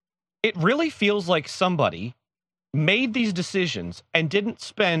It really feels like somebody made these decisions and didn't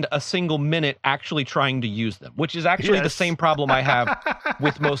spend a single minute actually trying to use them, which is actually the same problem I have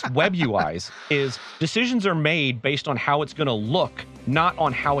with most web UIs, is decisions are made based on how it's going to look, not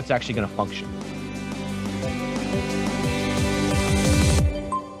on how it's actually going to function.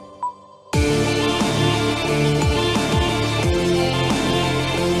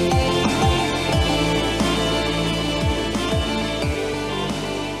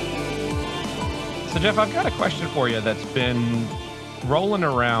 So, Jeff, I've got a question for you that's been rolling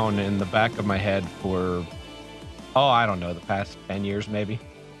around in the back of my head for, I don't know, the past 10 years, maybe.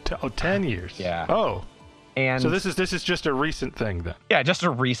 10 years? Yeah. Oh. And so this is just a recent thing, then? Yeah, just a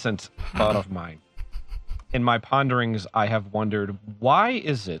recent thought of mine. In my ponderings, I have wondered, why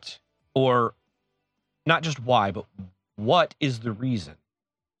is it, or not just why, but what is the reason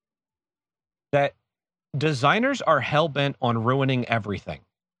that designers are hell-bent on ruining everything?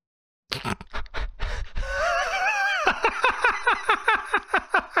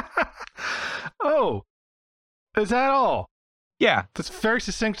 Oh, is that all? Yeah. That's a very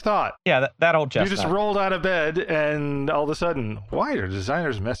succinct thought. Yeah, that old chestnut. You just rolled out of bed, and all of a sudden, why are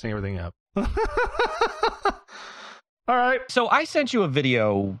designers messing everything up? All right. So I sent you a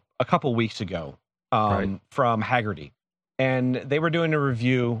video a couple weeks ago from Haggerty, and they were doing a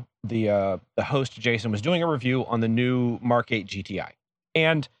review. The host, Jason, was doing a review on the new Mark 8 GTI.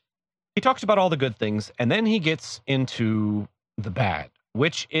 And he talks about all the good things, and then he gets into the bad,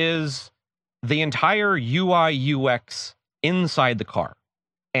 which is the entire UI UX inside the car.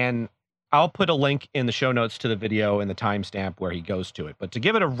 And I'll put a link in the show notes to the video and the timestamp where he goes to it. But to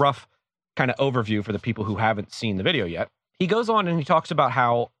give it a rough kind of overview for the people who haven't seen the video yet, he goes on and he talks about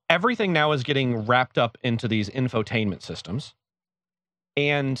how everything now is getting wrapped up into these infotainment systems.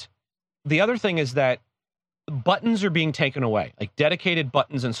 And the other thing is that buttons are being taken away. Like dedicated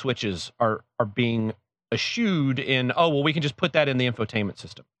buttons and switches are being eschewed in, we can just put that in the infotainment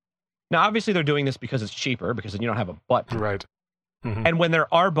system. Now, obviously, they're doing this because it's cheaper, because then you don't have a button. Right. Mm-hmm. And when there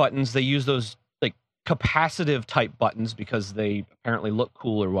are buttons, they use those like capacitive type buttons because they apparently look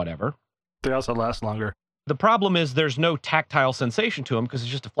cool or whatever. They also last longer. The problem is there's no tactile sensation to them because it's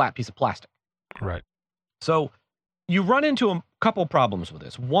just a flat piece of plastic. Right. So you run into a couple problems with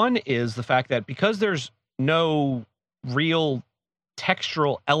this. One is the fact that because there's no real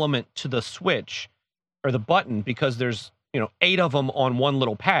textural element to the switch or the button, because there's 8 of them on one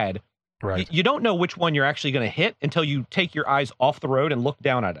little pad, right? You don't know which one you're actually going to hit until you take your eyes off the road and look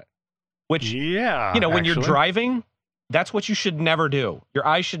down at it. Which, when you're driving, that's what you should never do. Your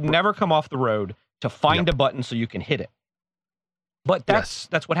eyes should never come off the road to find a button so you can hit it. But that's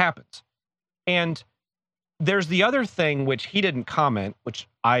what happens. And there's the other thing, which he didn't comment, which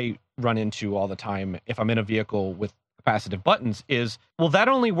I run into all the time if I'm in a vehicle with capacitive buttons, is, that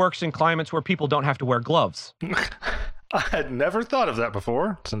only works in climates where people don't have to wear gloves. I had never thought of that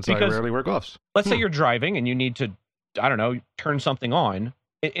before, since I rarely wear gloves. Let's say you're driving and you need to, turn something on.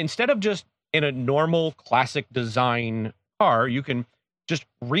 Instead of just in a normal classic design car, you can just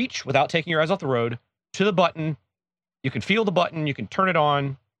reach without taking your eyes off the road to the button. You can feel the button, you can turn it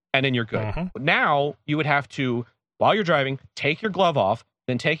on, and then you're good. Mm-hmm. But now you would have to, while you're driving, take your glove off,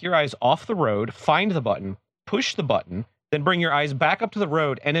 then take your eyes off the road, find the button, push the button, then bring your eyes back up to the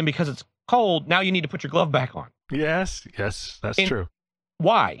road, and then because it's cold, now you need to put your glove back on. Yes, that's true.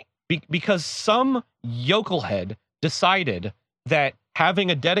 Why? Because some yokelhead decided that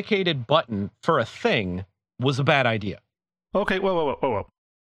having a dedicated button for a thing was a bad idea. Okay, whoa.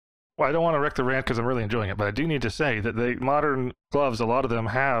 Well, I don't want to wreck the rant because I'm really enjoying it, but I do need to say that the modern gloves, a lot of them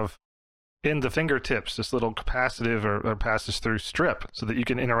have in the fingertips this little capacitive or passes through strip so that you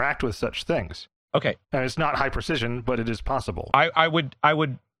can interact with such things. Okay. And it's not high precision, but it is possible. I would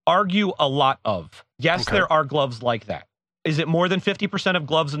argue a lot of. Yes, okay. There are gloves like that. Is it more than 50% of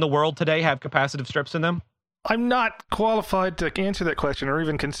gloves in the world today have capacitive strips in them? I'm not qualified to answer that question or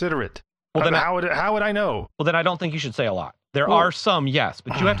even consider it. Well, then how would I know? Well, then I don't think you should say a lot. There are some, yes,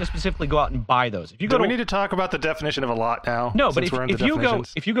 but you have to specifically go out and buy those. If you do we need to talk about the definition of a lot now? No, but if you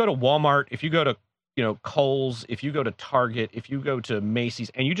go to Walmart, if you go to Kohl's, if you go to Target, if you go to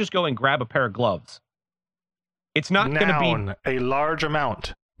Macy's, and you just go and grab a pair of gloves, it's not going to be a large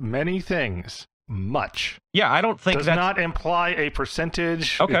amount, many things, much. Yeah, I don't think does not imply a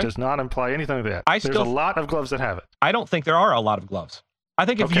percentage. Okay. It does not imply anything like that. There's a lot of gloves that have it. I don't think there are a lot of gloves. I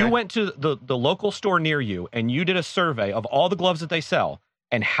think if you went to the local store near you and you did a survey of all the gloves that they sell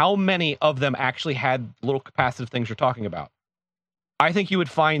and how many of them actually had little capacitive things you're talking about, I think you would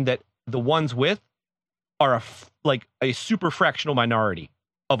find that the ones with are a super fractional minority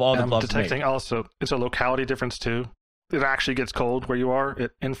of all the gloves detecting made. Also, it's a locality difference too. it actually gets cold where you are.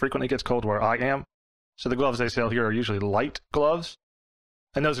 It infrequently gets cold where I am. So the gloves they sell here are usually light gloves,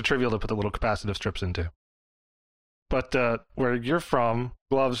 and those are trivial to put the little capacitive strips into. But where you're from,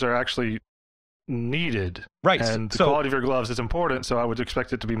 gloves are actually needed. Right. And the quality of your gloves is important, so I would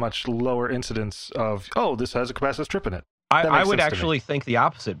expect it to be much lower incidence of, oh, this has a capacitive strip in it. I would actually think the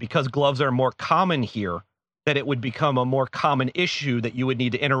opposite, because gloves are more common here, that it would become a more common issue that you would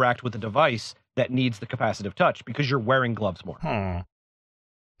need to interact with a device that needs the capacitive touch because you're wearing gloves more.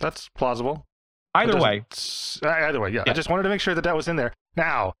 That's plausible. Either way, yeah. I just wanted to make sure that was in there.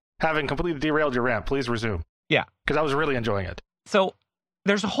 Now, having completely derailed your rant, please resume. Yeah. Because I was really enjoying it. So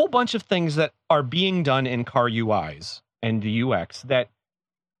there's a whole bunch of things that are being done in car UIs and UX that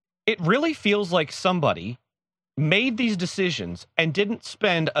it really feels like somebody made these decisions and didn't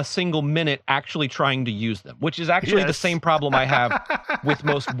spend a single minute actually trying to use them, which is actually the same problem I have with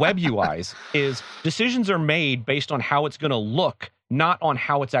most web UIs, is decisions are made based on how it's going to look, not on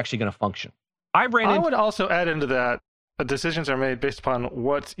how it's actually going to function. I would also add into that, decisions are made based upon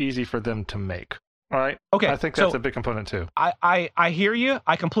what's easy for them to make. All right. Okay. I think that's a big component too. I hear you.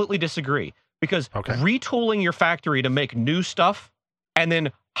 I completely disagree, because retooling your factory to make new stuff and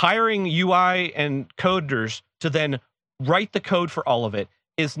then hiring UI and coders to then write the code for all of it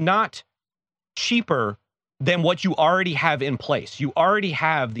is not cheaper than what you already have in place. You already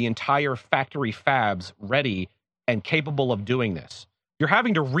have the entire factory fabs ready and capable of doing this. You're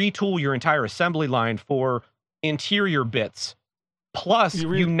having to retool your entire assembly line for interior bits. Plus,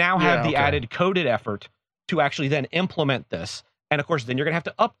 you now have the added coded effort to actually then implement this. And of course, then you're going to have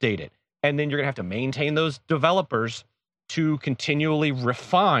to update it. And then you're going to have to maintain those developers to continually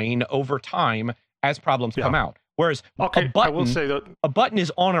refine over time as problems come out. Whereas a button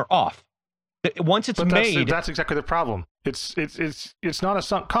is on or off. Once it's made... That's exactly the problem. It's not a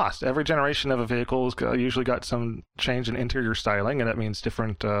sunk cost. Every generation of a vehicle has usually got some change in interior styling, and that means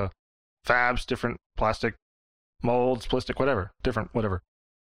different fabs, different plastic molds, plastic, whatever.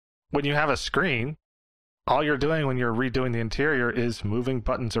 When you have a screen, all you're doing when you're redoing the interior is moving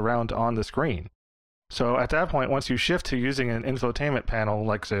buttons around on the screen. So at that point, once you shift to using an infotainment panel,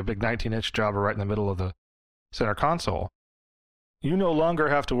 like say a big 19-inch jobber right in the middle of the center console, you no longer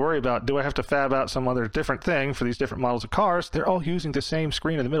have to worry about, do I have to fab out some other different thing for these different models of cars? They're all using the same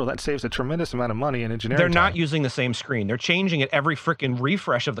screen in the middle. That saves a tremendous amount of money in engineering time. They're not using the same screen. They're changing it every freaking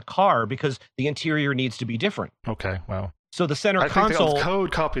refresh of the car because the interior needs to be different. Okay, well. So the center console... I think the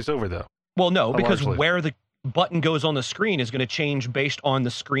code copies over, though. Well, no, because where the button goes on the screen is going to change based on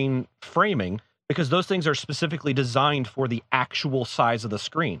the screen framing, because those things are specifically designed for the actual size of the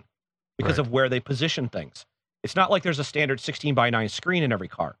screen because of where they position things. It's not like there's a standard 16:9 screen in every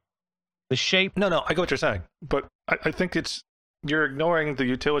car. The shape... No, I get what you're saying. But I think you're ignoring the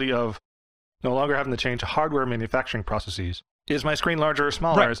utility of no longer having to change hardware manufacturing processes. Is my screen larger or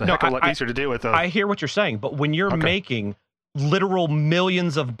smaller? It's a heck of a lot easier to deal with. I hear what you're saying, but when you're making literal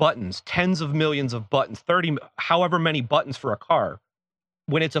millions of buttons, tens of millions of buttons, 30, however many buttons for a car,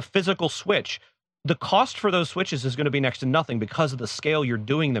 when it's a physical switch, the cost for those switches is going to be next to nothing because of the scale you're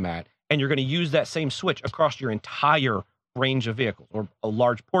doing them at. And you're going to use that same switch across your entire range of vehicles, or a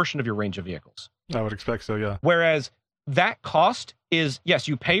large portion of your range of vehicles. I would expect so, yeah. Whereas that cost is, yes,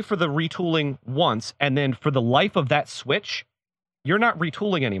 you pay for the retooling once, and then for the life of that switch, you're not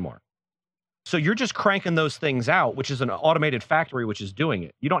retooling anymore. So you're just cranking those things out, which is an automated factory which is doing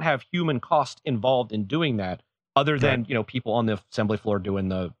it. You don't have human cost involved in doing that, other than people on the assembly floor doing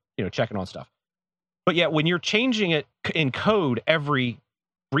the checking on stuff. But yet, when you're changing it in code every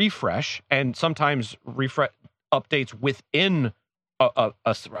refresh, and sometimes refresh updates within a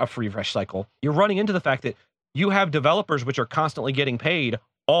refresh cycle, you're running into the fact that you have developers which are constantly getting paid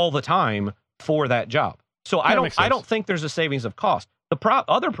all the time for that job. So I don't think there's a savings of cost. The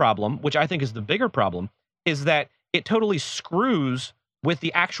other problem, which I think is the bigger problem, is that it totally screws with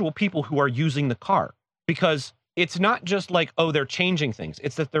the actual people who are using the car, because it's not just like, oh, they're changing things.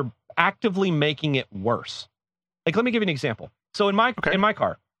 It's that they're actively making it worse. Like, let me give you an example. So in my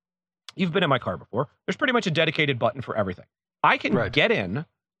car, you've been in my car before, there's pretty much a dedicated button for everything. I can get in,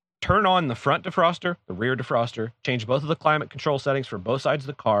 turn on the front defroster, the rear defroster, change both of the climate control settings for both sides of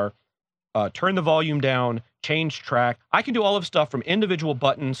the car, turn the volume down, change track. I can do all of stuff from individual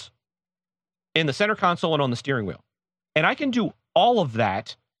buttons in the center console and on the steering wheel. And I can do all of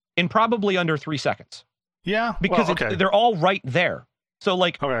that in probably under 3 seconds. Yeah. Because they're all right there. So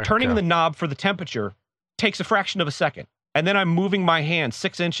turning the knob for the temperature takes a fraction of a second. And then I'm moving my hand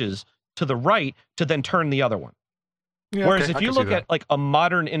 6 inches to the right to then turn the other one. Yeah, whereas if you look at like a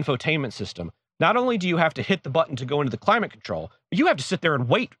modern infotainment system, not only do you have to hit the button to go into the climate control, but you have to sit there and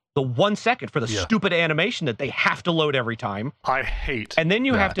wait the 1 second for the Yeah. stupid animation that they have to load every time. I hate. And then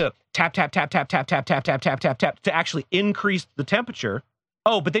you have that. to tap, tap, tap, tap, tap, tap, tap, tap, tap, tap, tap to actually increase the temperature.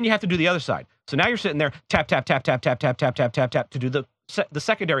 Oh, but then you have to do the other side. So now you're sitting there, tap, tap, tap, tap, tap, tap, tap, tap, tap, tap to do the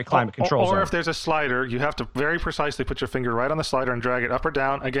secondary climate control zone. Or if there's a slider, you have to very precisely put your finger right on the slider and drag it up or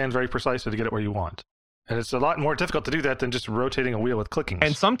down, again, very precisely to get it where you want. And it's a lot more difficult to do that than just rotating a wheel with clickings.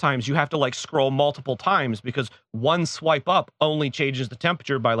 And sometimes you have to like scroll multiple times because one swipe up only changes the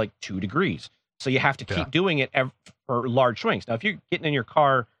temperature by like 2 degrees. So you have to keep doing it for large swings. Now, if you're getting in your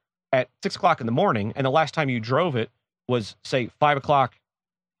car at 6 o'clock in the morning and the last time you drove it was, say, 5 o'clock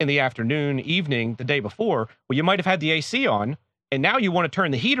in the afternoon, evening, the day before, well, you might have had the AC on, and now you want to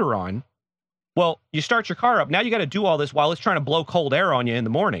turn the heater on. Well, you start your car up. Now you got to do all this while it's trying to blow cold air on you in the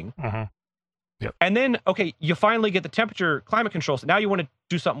morning. Mm-hmm. Yep. And then, okay, you finally get the temperature climate control. So now you want to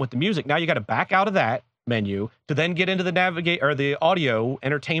do something with the music. Now you got to back out of that menu to then get into the navigate or the audio,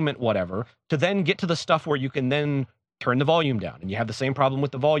 entertainment, whatever, to then get to the stuff where you can then turn the volume down. And you have the same problem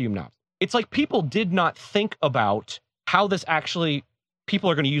with the volume knobs. It's like people did not think about how this actually, people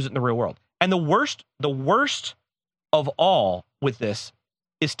are going to use it in the real world. And the worst of all with this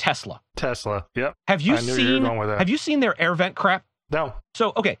is Tesla. Tesla, yep. Have you I knew you were going with that. have you seen their air vent crap? No.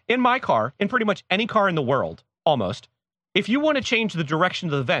 So, okay, in my car, in pretty much any car in the world, almost, if you want to change the direction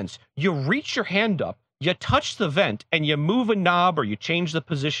of the vents, you reach your hand up, you touch the vent, and you move a knob or you change the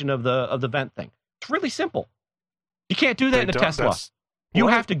position of the vent thing. It's really simple. You can't do that in a Tesla. You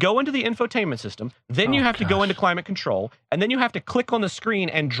have to go into the infotainment system, then you have to go into climate control, and then you have to click on the screen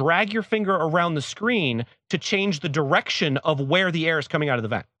and drag your finger around the screen to change the direction of where the air is coming out of the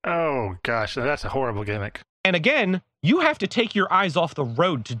vent. Oh, gosh, that's a horrible gimmick. And again, you have to take your eyes off the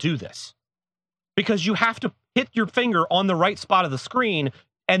road to do this because you have to hit your finger on the right spot of the screen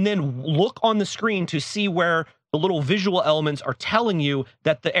and then look on the screen to see where the little visual elements are telling you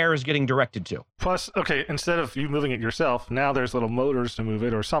that the air is getting directed to. Plus, okay, instead of you moving it yourself, now there's little motors to move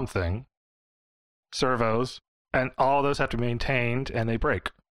it or something, servos, and all those have to be maintained and they break.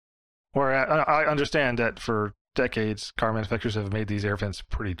 Where I understand that for decades, car manufacturers have made these air vents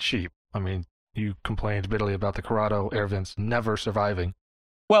pretty cheap. I mean, you complained bitterly about the Corrado air vents never surviving.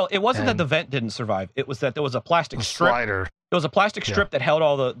 Well, it wasn't that the vent didn't survive. It was that there was a plastic strip. Slider. There was a plastic strip that held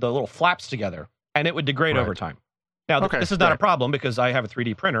all the little flaps together, and it would degrade over time. Now, this is not a problem because I have a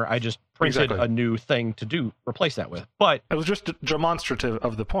 3D printer. I just printed a new thing to replace that with. But it was just demonstrative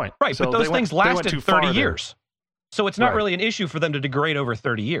of the point. Right, so but those things lasted 30 years. So it's not really an issue for them to degrade over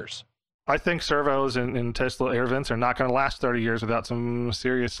 30 years. I think servos in Tesla air vents are not going to last 30 years without some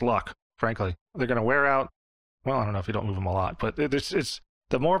serious luck, frankly. They're going to wear out. Well, I don't know if you don't move them a lot, but it's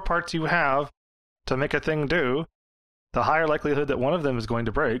the more parts you have to make a thing do, the higher likelihood that one of them is going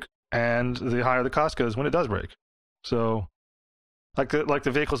to break, and the higher the cost goes when it does break. So, like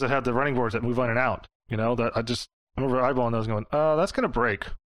the vehicles that have the running boards that move in and out, you know, that I remember eyeballing those going, oh, that's going to break.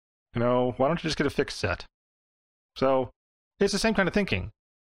 You know, why don't you just get a fixed set? So, it's the same kind of thinking.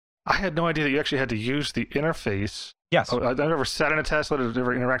 I had no idea that you actually had to use the interface. Yes. I've never sat in a Tesla, I've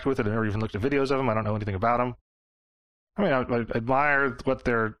never interacted with it, I've never even looked at videos of them, I don't know anything about them. I mean, I admire what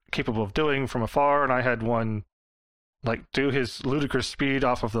they're capable of doing from afar, and I had one, like, do his ludicrous speed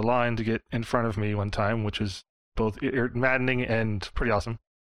off of the line to get in front of me one time, which is both maddening and pretty awesome.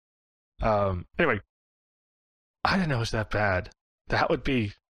 Anyway, I didn't know it was that bad. That would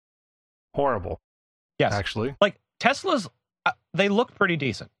be horrible. Yes. Actually. Like, Teslas, they look pretty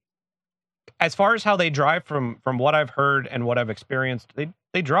decent. As far as how they drive from what I've heard and what I've experienced,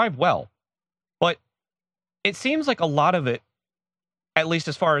 they drive well. But it seems like a lot of it, at least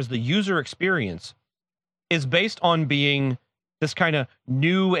as far as the user experience, is based on being this kind of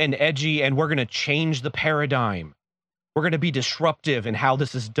new and edgy, and we're going to change the paradigm. We're going to be disruptive in how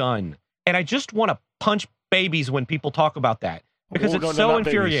this is done. And I just want to punch babies when people talk about that because it's so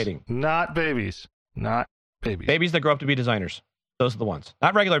infuriating. Babies. Not babies. Not babies. Babies that grow up to be designers. Those are the ones.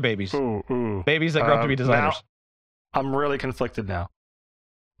 Not regular babies. Ooh. Babies that grow up to be designers. Now, I'm really conflicted now.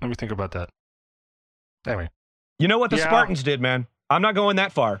 Let me think about that. Anyway. You know what the Spartans did, man? I'm not going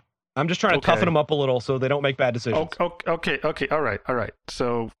that far. I'm just trying to toughen them up a little so they don't make bad decisions. Okay. All right.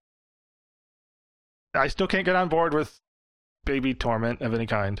 So I still can't get on board with baby torment of any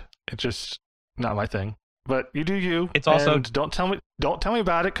kind. It's just not my thing. But you do you. It's also don't tell me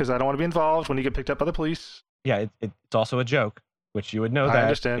about it because I don't want to be involved when you get picked up by the police. Yeah, it's also a joke, which you would know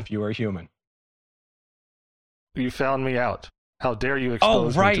that if you were a human. You found me out. How dare you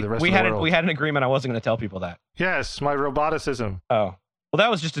expose me to the rest of the world? We had an agreement I wasn't going to tell people that. Yes, my roboticism. Oh. Well, that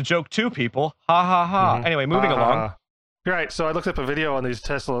was just a joke too, people. Ha, ha, ha. Anyway, moving along. Right, so I looked up a video on these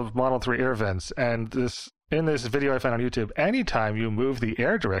Tesla Model 3 air vents, and this In this video I found on YouTube, anytime you move the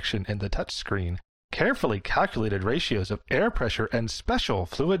air direction in the touchscreen, carefully calculated ratios of air pressure and special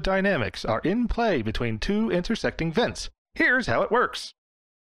fluid dynamics are in play between two intersecting vents. Here's how it works.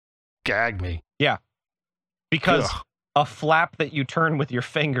 Gag me. Yeah. Because a flap that you turn with your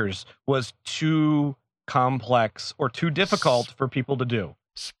fingers was too complex or too difficult for people to do.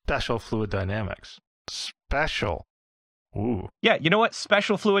 Special fluid dynamics. Special. Ooh. Yeah, you know what?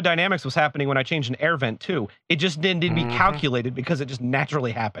 Special fluid dynamics was happening when I changed an air vent too. It just didn't be calculated because it just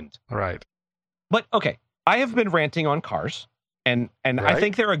naturally happened. Right. But okay, I have been ranting on cars, and I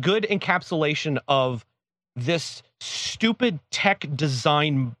think they're a good encapsulation of this stupid tech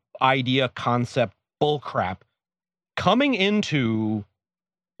design idea concept bullcrap coming into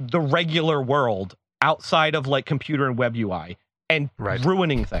the regular world outside of like computer and web UI and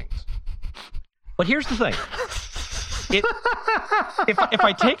ruining things. But here's the thing. If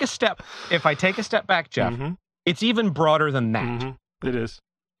I take a step back, Jeff, it's even broader than that. It is.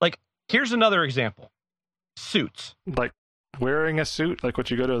 Like, here's another example. Suits. Like wearing a suit, like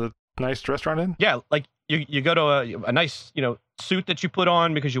what you go to the nice restaurant in? Yeah, like you go to a nice, suit that you put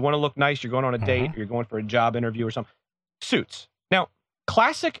on because you want to look nice, you're going on a date, or you're going for a job interview or something. Suits. Now,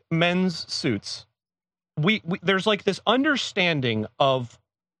 classic men's suits, we there's like this understanding of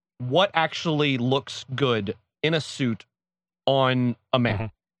what actually looks good in a suit on a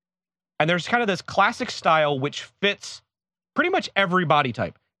man. And there's kind of this classic style which fits pretty much every body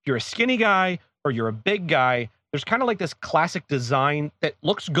type. If you're a skinny guy or you're a big guy, there's kind of like this classic design that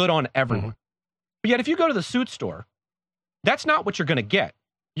looks good on everyone. But yet if you go to the suit store, that's not what you're going to get.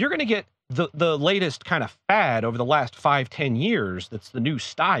 You're going to get the latest kind of fad over the last 5-10 years that's the new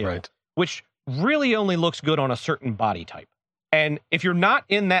style, which really only looks good on a certain body type. And if you're not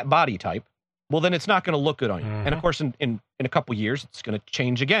in that body type, well, then it's not going to look good on you. And of course, in a couple years, it's going to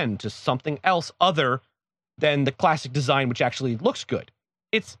change again to something else other than the classic design, which actually looks good.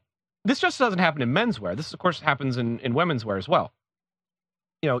 This just doesn't happen in menswear. This, of course, happens in women's wear as well.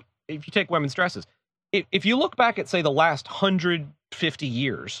 If you take women's dresses, if you look back at, say, the last 150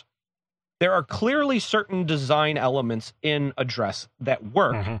 years, there are clearly certain design elements in a dress that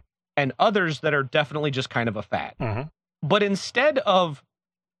work and others that are definitely just kind of a fad. But instead of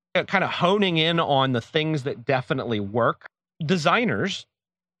kind of honing in on the things that definitely work, designers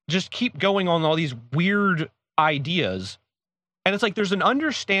just keep going on all these weird ideas. And it's like there's an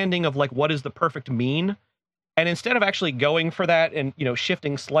understanding of like what is the perfect mean. And instead of actually going for that and,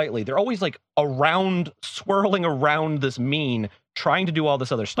 shifting slightly, they're always like swirling around this mean, trying to do all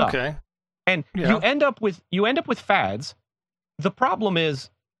this other stuff. Okay. And you end up with fads. The problem is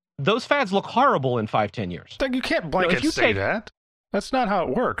those fads look horrible in 5-10 years. You can't blanket say that. That's not how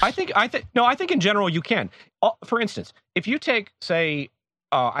it works. I think in general you can. For instance, if you take, say,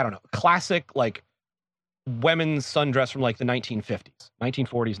 I don't know, classic like women's sundress from like the 1950s,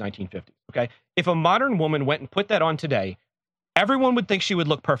 1940s, 1950s. Okay, if a modern woman went and put that on today, everyone would think she would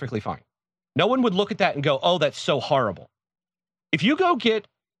look perfectly fine. No one would look at that and go, "Oh, that's so horrible." If you go get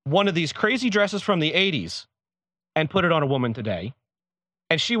one of these crazy dresses from the 80s and put it on a woman today,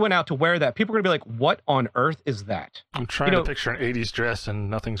 and she went out to wear that, people are going to be like, what on earth is that? I'm trying to picture an 80s dress, and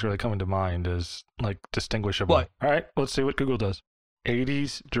nothing's really coming to mind as, like, distinguishable. What? All right, let's see what Google does.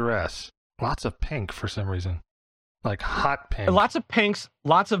 80s dress. Lots of pink for some reason. Like, hot pink. Lots of pinks,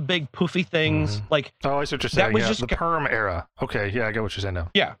 lots of big poofy things. Like, oh, I see what you're saying. That was just the perm era. Okay, yeah, I get what you're saying now.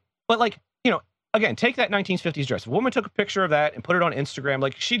 Yeah, but, like, again, take that 1950s dress. If a woman took a picture of that and put it on Instagram,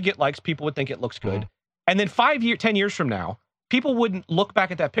 like, she'd get likes. People would think it looks good. And then 10 years from now, people wouldn't look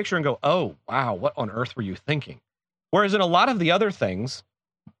back at that picture and go, oh, wow, what on earth were you thinking? Whereas in a lot of the other things,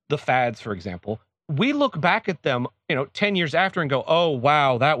 the fads, for example, we look back at them, 10 years after and go, oh,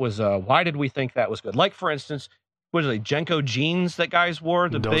 wow, that was, why did we think that was good? Like, for instance, what are they, Jenko jeans that guys wore?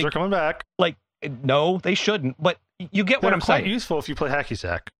 Those are coming back. Like, no, they shouldn't. But you get what I'm saying. They're quite useful if you play hacky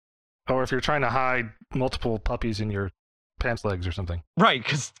sack. Or if you're trying to hide multiple puppies in your pants legs or something. Right,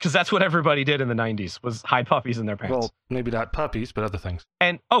 because that's what everybody did in the 90s, was hide puppies in their pants. Well, maybe not puppies, but other things.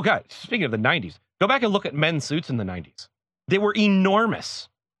 And, oh, God, speaking of the 90s, go back and look at men's suits in the 90s. They were enormous.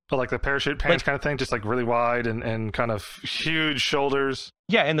 But like the parachute pants kind of thing, just like really wide and kind of huge shoulders.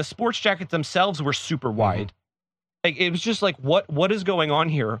 Yeah, and the sports jackets themselves were super wide. Like, it was just like, what is going on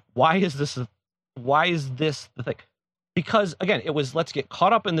here? Why is this the thing? Because, again, it was, let's get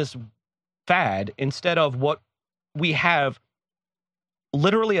caught up in this fad instead of what we have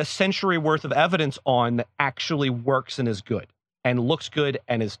literally a century worth of evidence on that actually works and is good and looks good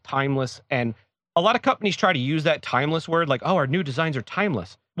and is timeless. And a lot of companies try to use that timeless word like, oh, our new designs are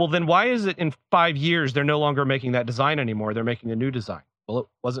timeless. Well, then why is it in 5 years they're no longer making that design anymore? They're making a new design. Well, it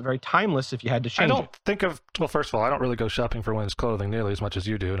wasn't very timeless if you had to change I don't it. think of, well, first of all, I don't really go shopping for women's clothing nearly as much as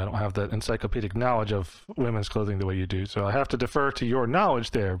you do, and I don't have that encyclopedic knowledge of women's clothing the way you do, so I have to defer to your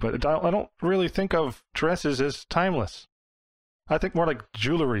knowledge there, but I don't really think of dresses as timeless. I think more like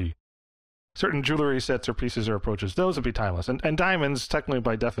jewelry. Certain jewelry sets or pieces or approaches, those would be timeless. And diamonds, technically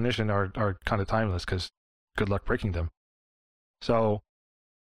by definition, are kind of timeless because good luck breaking them. So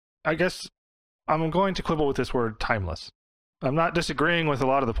I guess I'm going to quibble with this word timeless. I'm not disagreeing with a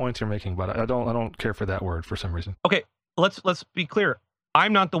lot of the points you're making, but I don't care for that word for some reason. Okay, let's be clear.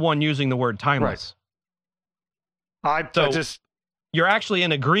 I'm not the one using the word timeless. Right. You're actually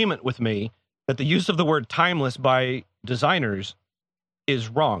in agreement with me that the use of the word timeless by designers is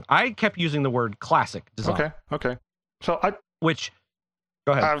wrong. I kept using the word classic design. Okay. So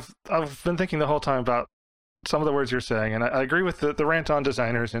go ahead. I've been thinking the whole time about some of the words you're saying, and I agree with the rant on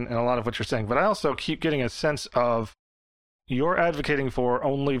designers and a lot of what you're saying, but I also keep getting a sense of you're advocating for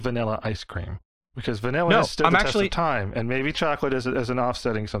only vanilla ice cream, because vanilla has stood the test of time, and maybe chocolate as an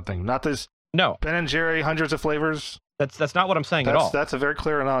offsetting something. Not this Ben and Jerry, hundreds of flavors. That's not what I'm saying at all. That's a very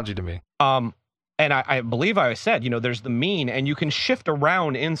clear analogy to me. And I believe I said, there's the mean, and you can shift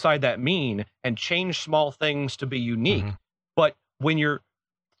around inside that mean and change small things to be unique. Mm-hmm. But when you're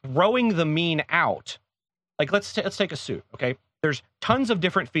throwing the mean out, like let's take a suit, okay? There's tons of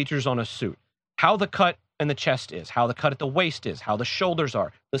different features on a suit. How the cut and the chest is, how the cut at the waist is, how the shoulders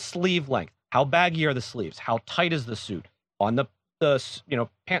are, the sleeve length, how baggy are the sleeves, how tight is the suit on the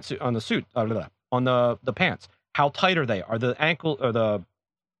pantsuit on the suit, on the pants, how tight are they? Are the ankle or the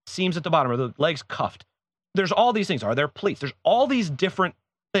seams at the bottom, are the legs cuffed? There's all these things. Are there pleats? There's all these different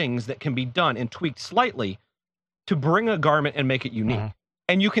things that can be done and tweaked slightly to bring a garment and make it unique. Mm-hmm.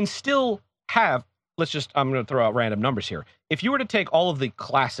 And you can still have, I'm going to throw out random numbers here. If you were to take all of the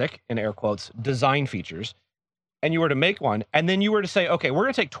classic, in air quotes, design features, and you were to make one, and then you were to say, okay, we're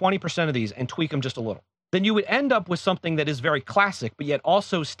going to take 20% of these and tweak them just a little, then you would end up with something that is very classic, but yet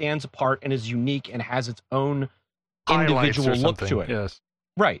also stands apart and is unique and has its own individual look to it. Yes.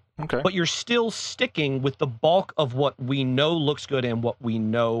 Right. Okay. But you're still sticking with the bulk of what we know looks good and what we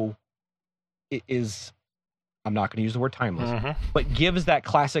know is, I'm not going to use the word timeless, mm-hmm. but gives that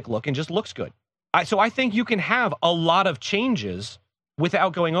classic look and just looks good. So I think you can have a lot of changes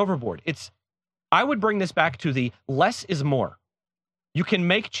without going overboard. I would bring this back to the less is more. You can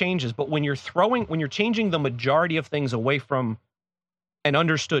make changes, but when you're changing the majority of things away from an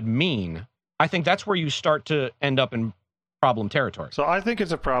understood mean, I think that's where you start to end up in problem territory. So I think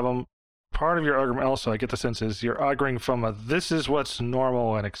it's a problem. Part of your argument also, I get the sense, is you're arguing from this is what's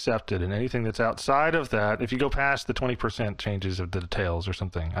normal and accepted, and anything that's outside of that, if you go past the 20% changes of the details or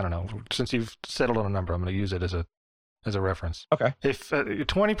something, I don't know, since you've settled on a number, I'm going to use it as a reference. Okay. If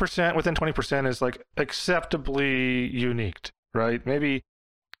 20%, within 20% is like acceptably unique, right? Maybe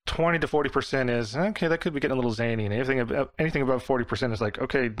 20 to 40% is, okay, that could be getting a little zany, and anything above 40% is like,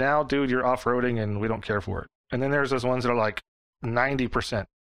 okay, now, dude, you're off-roading and we don't care for it. And then there's those ones that are like 90%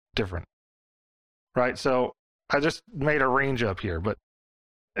 different, right? So I just made a range up here, but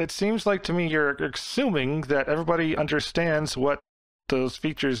it seems like to me you're assuming that everybody understands what those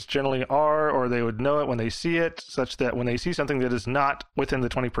features generally are, or they would know it when they see it, such that when they see something that is not within the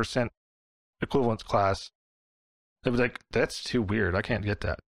 20% equivalence class, they'd be like, that's too weird. I can't get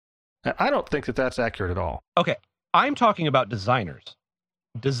that. And I don't think that that's accurate at all. Okay. I'm talking about designers.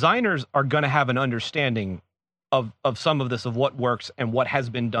 Designers are going to have an understanding of some of this, of what works and what has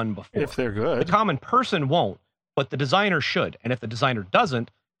been done before. If they're good. The common person won't, but the designer should. And if the designer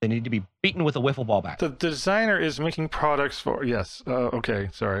doesn't, they need to be beaten with a wiffle ball bat. The designer is making products for, yes. Okay,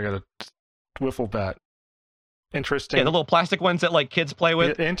 sorry, I got a wiffle bat. Interesting. Yeah, the little plastic ones that like kids play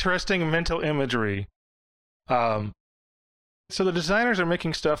with. Interesting mental imagery. So the designers are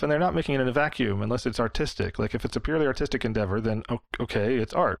making stuff and they're not making it in a vacuum unless it's artistic. Like if it's a purely artistic endeavor, then okay,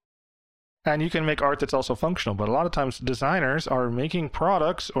 it's art. And you can make art that's also functional, but a lot of times designers are making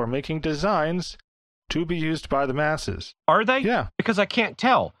products or making designs to be used by the masses. Are they? Yeah. Because I can't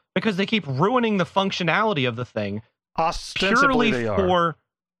tell. Because they keep ruining the functionality of the thing. Ostensibly they are.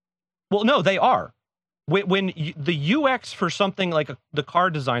 Well, no, they are. When the UX for something like the car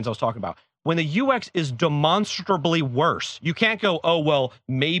designs I was talking about, when the UX is demonstrably worse, you can't go, oh, well,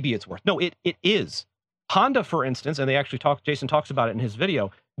 maybe it's worse. No, it is. Honda, for instance, and Jason talks about it in his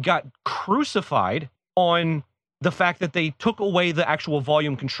video, got crucified on the fact that they took away the actual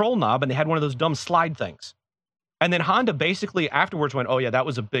volume control knob and they had one of those dumb slide things. And then Honda basically afterwards went, oh yeah, that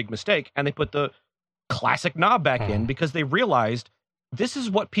was a big mistake. And they put the classic knob back in because they realized this is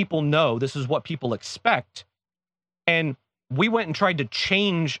what people know. This is what people expect. And we went and tried to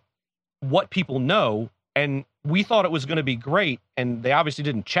change what people know. And we thought it was going to be great, and they obviously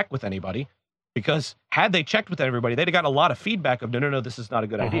didn't check with anybody, because had they checked with everybody, they'd have gotten a lot of feedback of, no, this is not a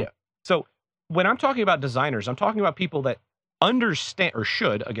good idea. So when I'm talking about designers, I'm talking about people that understand, or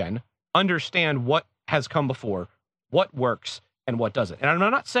should, again, understand what has come before, what works, and what doesn't. And I'm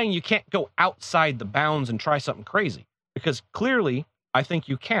not saying you can't go outside the bounds and try something crazy, because clearly I think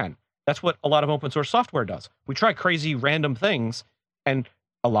you can. That's what a lot of open source software does. We try crazy random things, and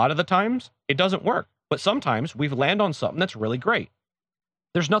a lot of the times it doesn't work. But sometimes we've landed on something that's really great.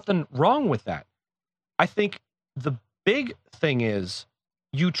 There's nothing wrong with that. I think the big thing is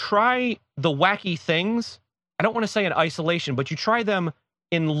you try the wacky things. I don't want to say in isolation, but you try them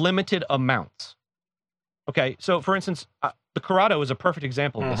in limited amounts. Okay, so for instance, the Corrado is a perfect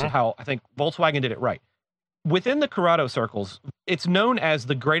example of this, of how I think Volkswagen did it right. Within the Corrado circles, it's known as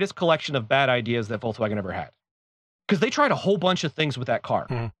the greatest collection of bad ideas that Volkswagen ever had. Because they tried a whole bunch of things with that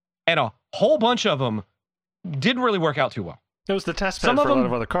car. And a whole bunch of them didn't really work out too well. It was the test bed for a lot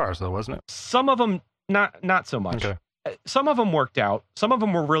of other cars, though, wasn't it? Some of them, not so much. Okay. Some of them worked out. Some of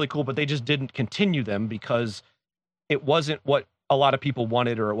them were really cool, but they just didn't continue them because it wasn't what a lot of people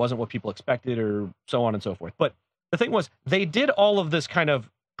wanted, or it wasn't what people expected, or so on and so forth. But the thing was, they did all of this kind of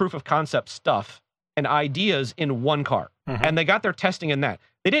proof of concept stuff and ideas in one car. And they got their testing in that.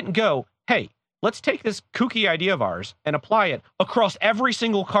 They didn't go, hey, let's take this kooky idea of ours and apply it across every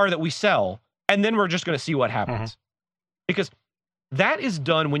single car that we sell, and then we're just going to see what happens. Because that is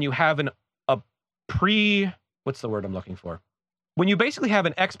done when you have what's the word I'm looking for? When you basically have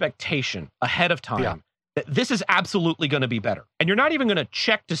an expectation ahead of time that this is absolutely going to be better. And you're not even going to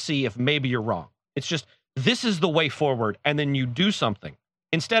check to see if maybe you're wrong. It's just, this is the way forward, and then you do something.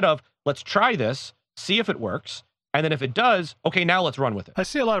 Instead of, let's try this, see if it works, and then if it does, okay, now let's run with it. I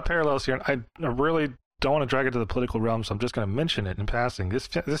see a lot of parallels here, and I really don't want to drag it to the political realm, so I'm just going to mention it in passing. This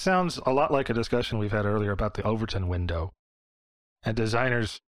sounds a lot like a discussion we've had earlier about the Overton window. And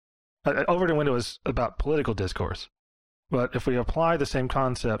designers, Overton window is about political discourse. But if we apply the same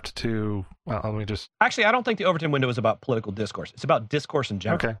concept to, well, let me just... Actually, I don't think the Overton window is about political discourse. It's about discourse in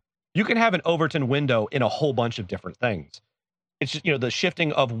general. Okay. You can have an Overton window in a whole bunch of different things. It's just, the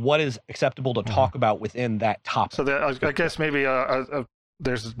shifting of what is acceptable to talk about within that topic. So I guess maybe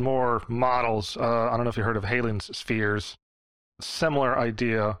there's more models. I don't know if you heard of Halen's spheres. Similar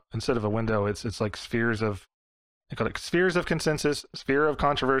idea. Instead of a window, it's like spheres of, they call it spheres of consensus, sphere of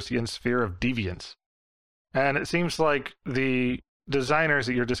controversy, and sphere of deviance. And it seems like the designers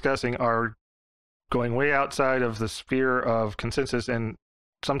that you're discussing are going way outside of the sphere of consensus, and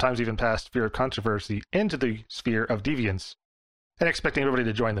sometimes even past sphere of controversy, into the sphere of deviance, and expecting everybody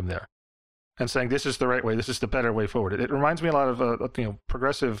to join them there, and saying this is the right way, this is the better way forward. It reminds me a lot of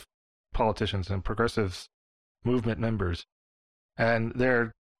progressive politicians and progressive movement members, and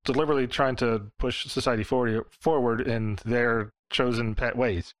they're deliberately trying to push society forward in their chosen pet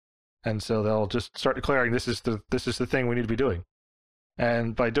ways. And so they'll just start declaring this is the thing we need to be doing.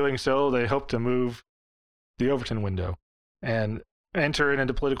 And by doing so, they hope to move the Overton window and enter it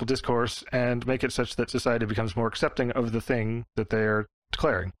into political discourse and make it such that society becomes more accepting of the thing that they are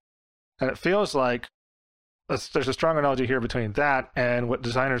declaring. And it feels like there's a strong analogy here between that and what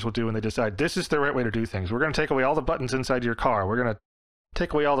designers will do when they decide this is the right way to do things. We're going to take away all the buttons inside your car. We're going to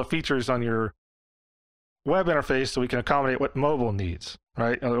take away all the features on your web interface so we can accommodate what mobile needs,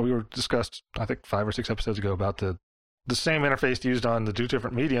 right? We were discussed, I think, 5 or 6 episodes ago about the same interface used on the 2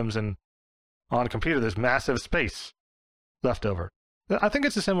 different mediums, and on a computer there's massive space left over. I think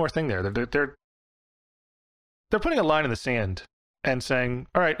it's a similar thing there. They're putting a line in the sand and saying,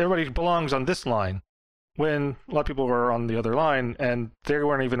 all right, everybody belongs on this line, when a lot of people were on the other line and they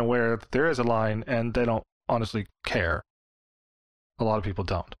weren't even aware that there is a line, and they don't honestly care. A lot of people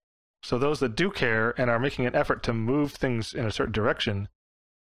don't. So those that do care and are making an effort to move things in a certain direction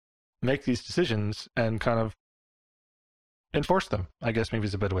make these decisions and kind of enforce them, I guess maybe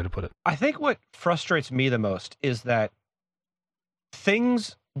is a better way to put it. I think what frustrates me the most is that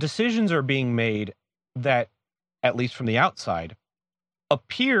decisions are being made that, at least from the outside,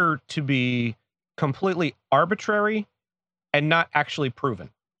 appear to be completely arbitrary and not actually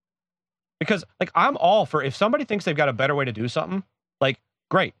proven. Because, I'm all for, if somebody thinks they've got a better way to do something,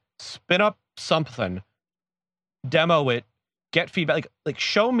 great, spin up something, demo it, get feedback,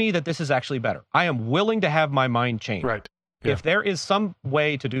 show me that this is actually better. I am willing to have my mind changed. Right. Yeah. If there is some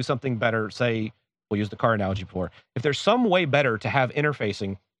way to do something better, say, we'll use the car analogy before, if there's some way better to have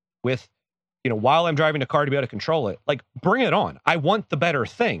interfacing with, while I'm driving a car to be able to control it, bring it on. I want the better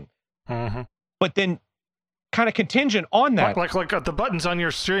thing. But then kind of contingent on that. Like the buttons on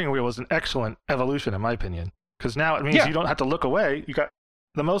your steering wheel is an excellent evolution, in my opinion. Because now it means you don't have to look away.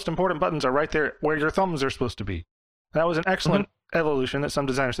 the most important buttons are right there where your thumbs are supposed to be. That was an excellent evolution that some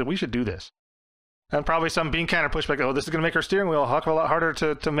designers said, we should do this. And probably some bean counter pushback, oh, this is going to make our steering wheel a heck of a lot harder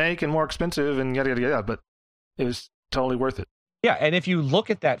to make and more expensive and yada, yada, yada. But it was totally worth it. Yeah, and if you look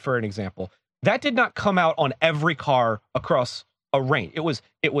at that for an example, that did not come out on every car across a range.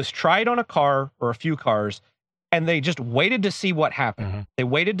 It was tried on a car or a few cars, and they just waited to see what happened. Mm-hmm. They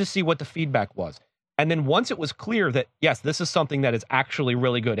waited to see what the feedback was. And then once it was clear that, yes, this is something that is actually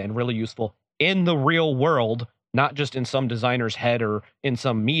really good and really useful in the real world, not just in some designer's head or in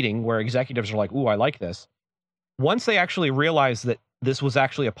some meeting where executives are like, ooh, I like this. Once they actually realized that this was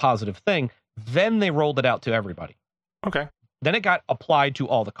actually a positive thing, then they rolled it out to everybody. Okay. Then it got applied to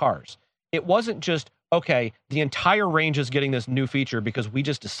all the cars. It wasn't just, okay, the entire range is getting this new feature because we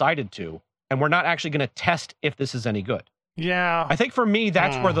just decided to, and we're not actually going to test if this is any good. Yeah. I think for me,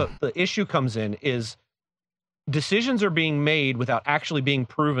 that's where the issue comes in, is decisions are being made without actually being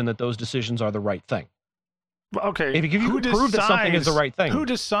proven that those decisions are the right thing. Okay. If you prove that something is the right thing. Who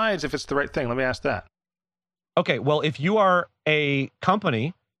decides if it's the right thing? Let me ask that. Okay, well, if you are a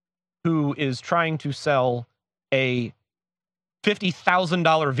company who is trying to sell a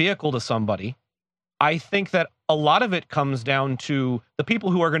 $50,000 vehicle to somebody, I think that a lot of it comes down to the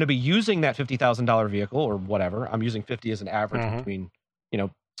people who are going to be using that $50,000 vehicle or whatever. I'm using 50 as an average between,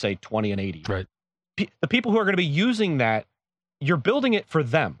 say 20 and 80. Right. The people who are going to be using that, you're building it for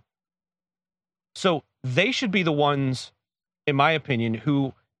them. So they should be the ones, in my opinion,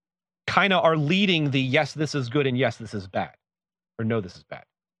 who kind of are leading the yes, this is good and yes, this is bad, or no, this is bad.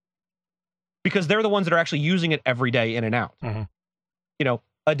 Because they're the ones that are actually using it every day in and out. Mm-hmm.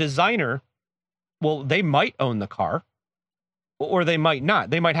 A designer, well, they might own the car, or they might not.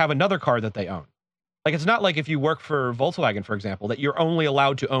 They might have another car that they own. Like, it's not like if you work for Volkswagen, for example, that you're only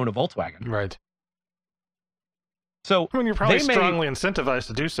allowed to own a Volkswagen. Right. So, I mean, you're probably strongly incentivized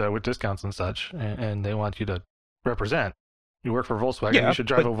to do so with discounts and such, and they want you to represent. You work for Volkswagen, you should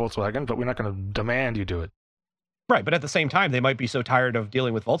drive a Volkswagen, but we're not going to demand you do it. Right, but at the same time, they might be so tired of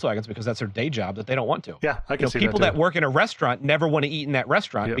dealing with Volkswagens because that's their day job that they don't want to. Yeah, I can see people that that work in a restaurant never want to eat in that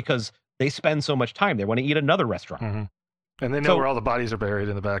restaurant because they spend so much time. They want to eat another restaurant. Mm-hmm. And they know where all the bodies are buried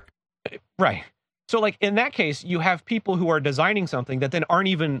in the back. Right. So, like, in that case, you have people who are designing something that then aren't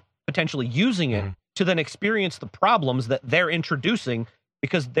even potentially using it to then experience the problems that they're introducing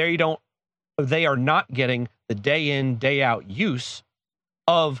because they are not getting the day in, day out use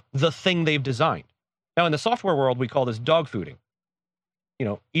of the thing they've designed. Now, in the software world, we call this dog fooding.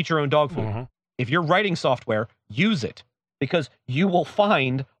 Eat your own dog food. Mm-hmm. If you're writing software, use it because you will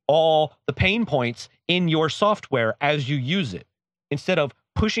find all the pain points in your software as you use it, instead of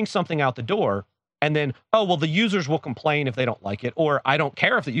pushing something out the door and then, oh, well, the users will complain if they don't like it, or I don't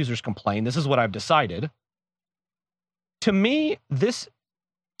care if the users complain. This is what I've decided. To me, this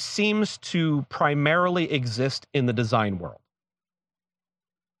seems to primarily exist in the design world.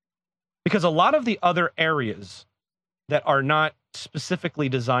 Because a lot of the other areas that are not specifically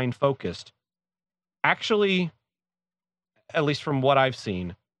design focused, actually, at least from what I've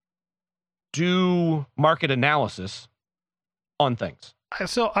seen, do market analysis on things.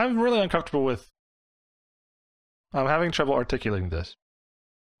 So I'm really uncomfortable with, I'm having trouble articulating this.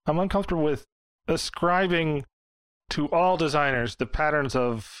 I'm uncomfortable with ascribing to all designers the patterns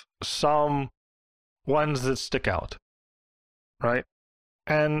of some ones that stick out, right?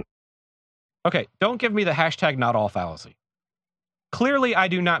 And okay, don't give me the hashtag not all fallacy. Clearly, I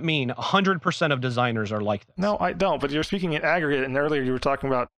do not mean 100% of designers are like this. No, I don't, but you're speaking in aggregate, and earlier you were talking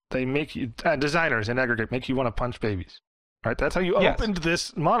about they make you, designers in aggregate make you want to punch babies, right? That's how you opened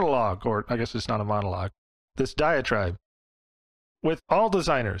this monologue, or I guess it's not a monologue, this diatribe, with all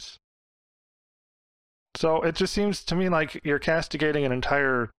designers. So it just seems to me like you're castigating an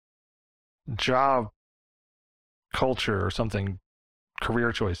entire job culture or something,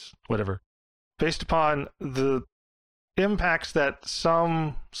 career choice, whatever, based upon the impacts that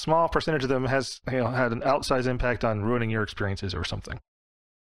some small percentage of them has had an outsized impact on ruining your experiences or something.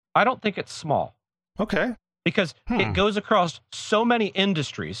 I don't think it's small. Okay. Because it goes across so many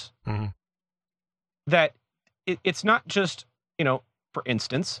industries that it's not just, for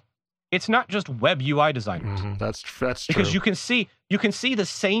instance, it's not just web UI designers. That's because true. you can see the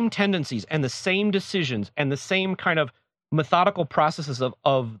same tendencies and the same decisions and the same kind of methodical processes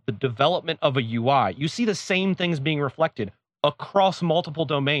of the development of a UI. You see the same things being reflected across multiple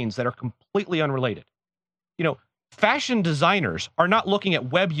domains that are completely unrelated. Fashion designers are not looking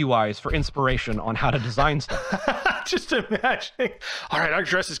at web UIs for inspiration on how to design stuff. Just imagining, all right, our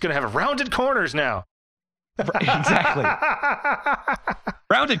dress is going to have rounded corners now. Exactly.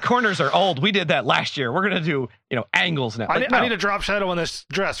 Rounded corners are old. We did that last year. We're going to do, angles now. I need a drop shadow on this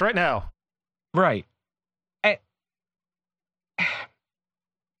dress right now. Right.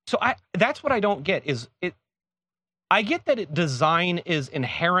 So that's what I don't get is it. I get that design is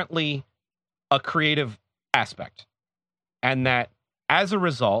inherently a creative aspect, and that as a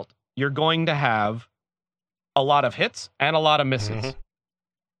result, you're going to have a lot of hits and a lot of misses. Mm-hmm.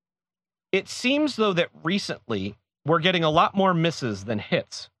 It seems, though, that recently we're getting a lot more misses than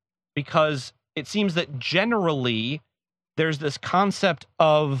hits, because it seems that generally there's this concept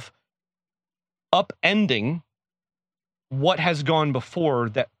of upending what has gone before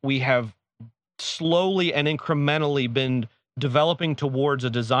that we have slowly and incrementally been developing towards a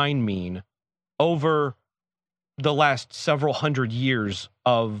design mean over the last several hundred years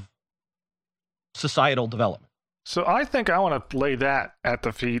of societal development. So I think I want to lay that at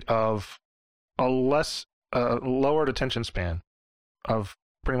the feet of a lowered attention span of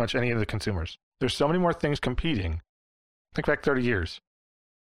pretty much any of the consumers. There's so many more things competing. Think back 30 years.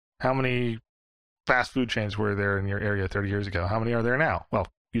 How many fast food chains were there in your area 30 years ago? How many are there now? Well,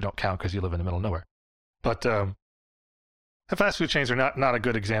 you don't count because you live in the middle of nowhere. But the fast food chains are not a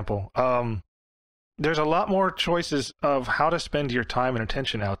good example. There's a lot more choices of how to spend your time and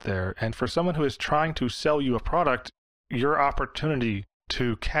attention out there. And for someone who is trying to sell you a product, your opportunity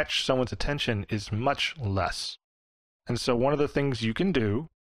to catch someone's attention is much less. And so one of the things you can do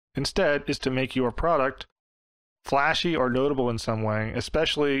instead is to make your product flashy or notable in some way,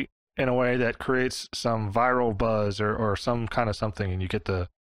 especially in a way that creates some viral buzz or some kind of something, and you get the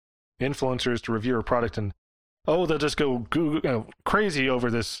influencers to review your product, and they'll just go crazy over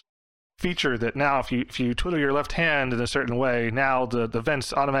this feature that now if you twiddle your left hand in a certain way, now the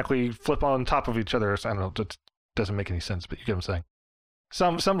vents automatically flip on top of each other. So I don't know, it doesn't make any sense, but you get what I'm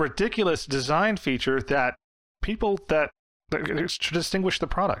saying. Some ridiculous design feature that people that distinguish the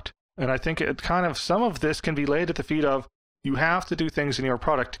product. And I think it kind of, some of this can be laid at the feet of, you have to do things in your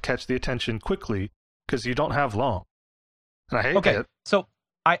product to catch the attention quickly because you don't have long. And I hate it. So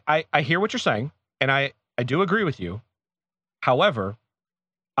I hear what you're saying, and I do agree with you. However,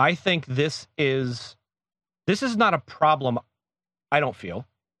 I think this is not a problem, I don't feel,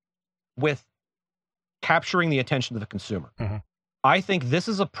 with capturing the attention of the consumer. Mm-hmm. I think this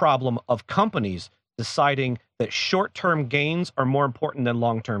is a problem of companies deciding that short-term gains are more important than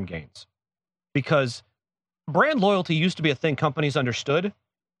long-term gains. Because brand loyalty used to be a thing companies understood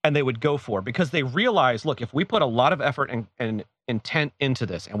and they would go for, because they realized, look, if we put a lot of effort and intent into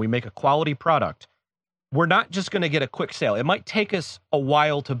this and we make a quality product, we're not just going to get a quick sale. It might take us a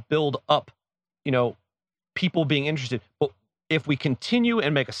while to build up, people being interested. But if we continue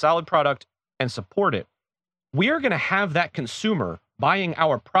and make a solid product and support it, we are going to have that consumer buying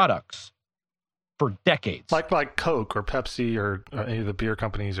our products for decades. Like Coke or Pepsi or any of the beer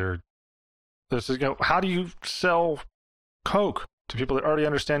companies, or this is, how do you sell Coke to people that already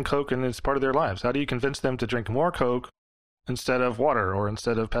understand Coke and it's part of their lives? How do you convince them to drink more Coke instead of water or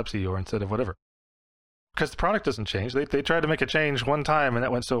instead of Pepsi or instead of whatever? Because the product doesn't change. They tried to make a change one time and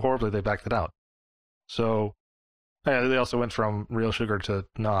that went so horribly they backed it out. So they also went from real sugar to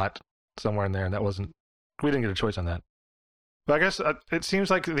not somewhere in there, and we didn't get a choice on that. But I guess it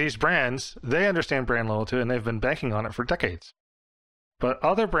seems like these brands, they understand brand loyalty and they've been banking on it for decades. But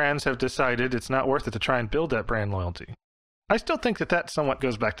other brands have decided it's not worth it to try and build that brand loyalty. I still think that somewhat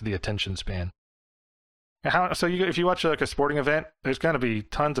goes back to the attention span. If you watch like a sporting event, there's going to be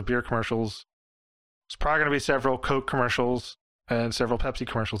tons of beer commercials. There's probably going to be several Coke commercials and several Pepsi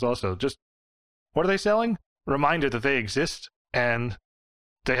commercials also. Just, what are they selling? Reminder that they exist and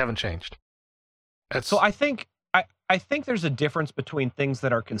they haven't changed. So I think there's a difference between things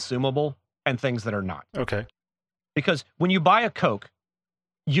that are consumable and things that are not. Okay. Because when you buy a Coke,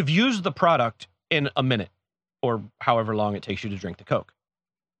 you've used the product in a minute or however long it takes you to drink the Coke.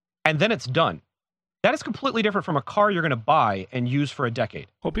 And then it's done. That is completely different from a car you're going to buy and use for a decade.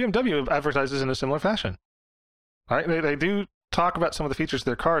 Well, BMW advertises in a similar fashion. Right? They do talk about some of the features of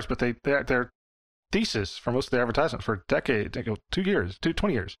their cars, but their thesis for most of their advertisements for a decade, 20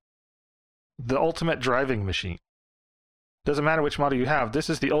 years. The ultimate driving machine. Doesn't matter which model you have, this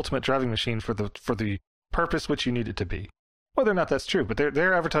is the ultimate driving machine for the purpose which you need it to be. Whether or not that's true, but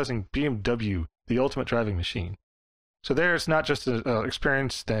they're advertising BMW, the ultimate driving machine. So there's not just an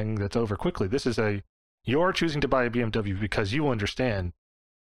experience thing that's over quickly. This is you're choosing to buy a BMW because you understand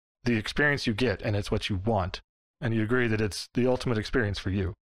the experience you get and it's what you want. And you agree that it's the ultimate experience for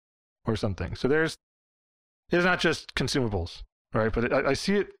you or something. So it's not just consumables, right? But I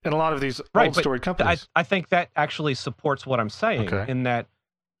see it in a lot of these old storied companies. I think that actually supports what I'm saying in that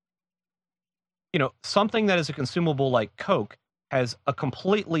something that is a consumable like Coke has a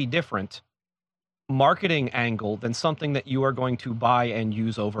completely different marketing angle than something that you are going to buy and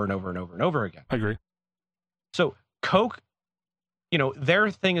use over and over and over and over again. I agree. So Coke, their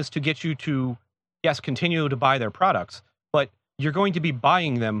thing is to get you to, yes, continue to buy their products, but you're going to be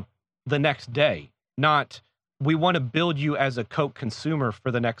buying them the next day, not we want to build you as a Coke consumer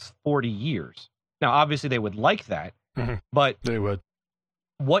for the next 40 years. Now, obviously they would like that, but they would.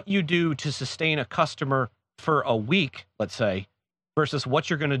 What you do to sustain a customer for a week, let's say, versus what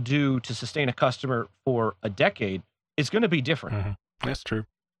you're going to do to sustain a customer for a decade is going to be different. That's true.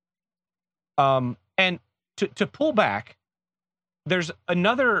 And to pull back, there's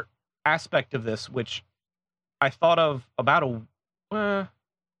another aspect of this which I thought of about a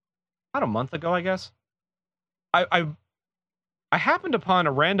month ago, I guess. I happened upon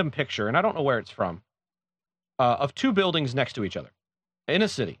a random picture, and I don't know where it's from, of two buildings next to each other in a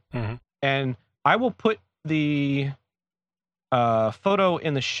city. And I will put the photo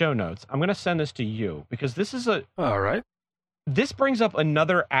in the show notes. I'm going to send this to you because this is all right. This brings up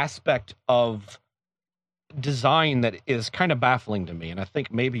another aspect of design that is kind of baffling to me, and I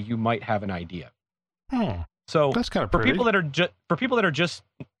think maybe you might have an idea. So that's kind of for pretty. people that are just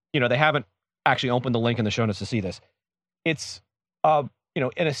they haven't actually opened the link in the show notes to see this. It's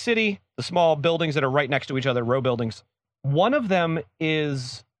in a city, the small buildings that are right next to each other, row buildings. One of them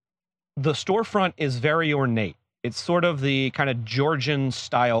is the storefront is very ornate. It's sort of the kind of Georgian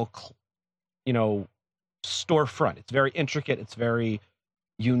style, storefront. It's very intricate. It's very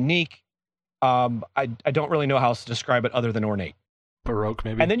unique. I don't really know how else to describe it other than ornate. Baroque,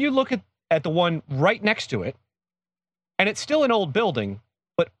 maybe. And then you look at the one right next to it, and it's still an old building,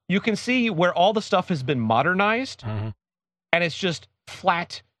 but you can see where all the stuff has been modernized, and it's just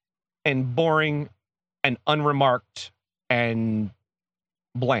flat and boring and unremarked and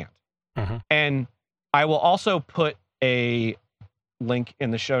bland. And I will also put a link in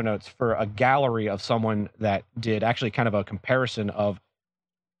the show notes for a gallery of someone that did actually kind of a comparison of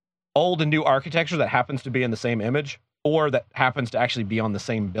old and new architecture that happens to be in the same image or that happens to actually be on the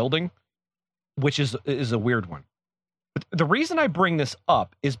same building, which is a weird one. But the reason I bring this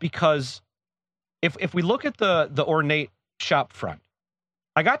up is because if we look at the ornate shop front,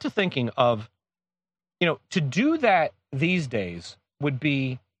 I got to thinking of, to do that these days would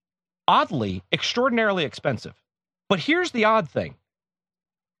be oddly extraordinarily expensive. But here's the odd thing.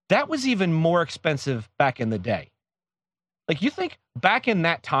 That was even more expensive back in the day. Like, you think back in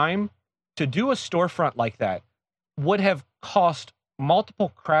that time, to do a storefront like that would have cost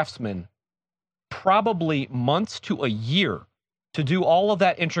multiple craftsmen probably months to a year to do all of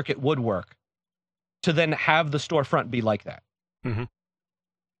that intricate woodwork to then have the storefront be like that.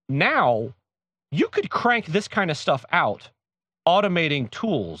 Now, you could crank this kind of stuff out, automating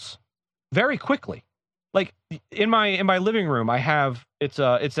tools very quickly. Like in my living room, I have it's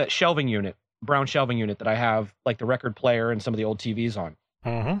that shelving unit, brown shelving unit that I have like the record player and some of the old TVs on.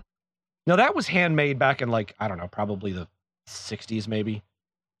 Now that was handmade back in probably the 60s maybe.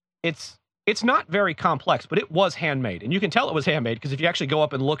 It's not very complex, but it was handmade, and you can tell it was handmade because if you actually go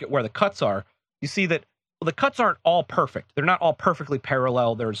up and look at where the cuts are, you see that the cuts aren't all perfect. They're not all perfectly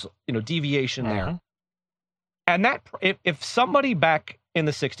parallel. There's deviation there. And that if somebody back in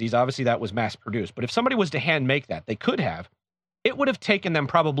the 60s, obviously that was mass produced, but if somebody was to hand make that, they could have. It would have taken them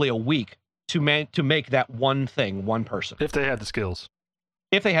probably a week to make that one thing, one person. If they had the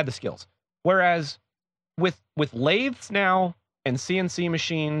skills. Whereas with lathes now and CNC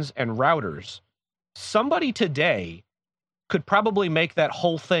machines and routers, somebody today could probably make that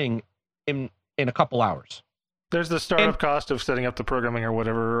whole thing in a couple hours. There's the startup cost of setting up the programming or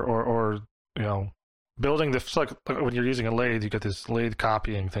whatever, or building the, like when you're using a lathe, you get this lathe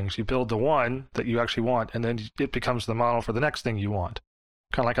copying things. You build the one that you actually want, and then it becomes the model for the next thing you want.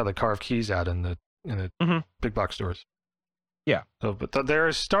 Kind of like how they carve keys out in the big box stores. Yeah. So, but there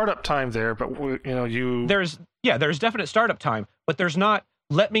is startup time there, but there's definite startup time, but there's not.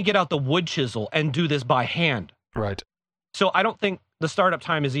 Let me get out the wood chisel and do this by hand. Right. So I don't think the startup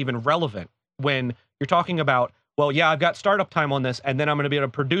time is even relevant when you're talking about, well, yeah, I've got startup time on this, and then I'm going to be able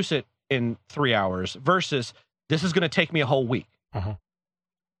to produce it in 3 hours versus this is going to take me a whole week.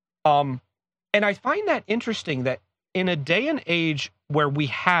 And I find that interesting that in a day and age where we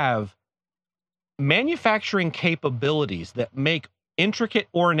have manufacturing capabilities that make intricate,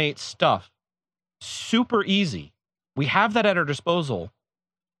 ornate stuff super easy, we have that at our disposal.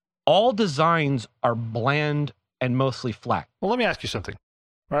 All designs are bland and mostly flat. Well, let me ask you something.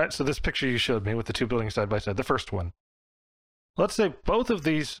 All right, so this picture you showed me with the two buildings side by side, the first one. Let's say both of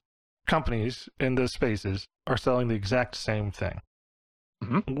these companies in those spaces are selling the exact same thing.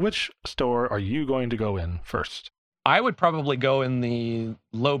 Which store are you going to go in first? I would probably go in the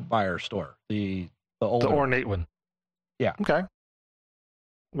Loebmeyer store, the older, the ornate one. Yeah. Okay.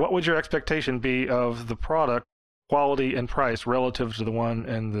 What would your expectation be of the product quality and price relative to the one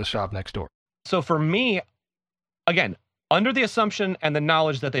in the shop next door? So for me, again, under the assumption and the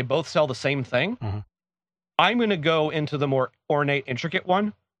knowledge that they both sell the same thing, I'm going to go into the more ornate, intricate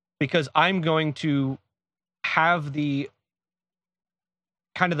one because I'm going to have the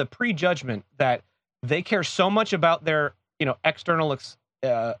kind of the prejudgment that they care so much about their, external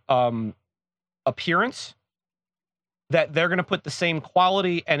appearance that they're going to put the same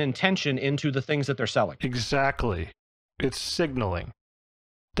quality and intention into the things that they're selling. Exactly. It's signaling.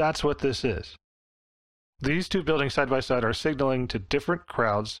 That's what this is. These two buildings side by side are signaling to different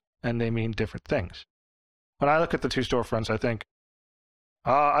crowds, and they mean different things. When I look at the two storefronts, I think,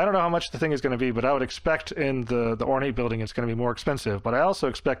 I don't know how much the thing is going to be, but I would expect in the ornate building it's going to be more expensive. But I also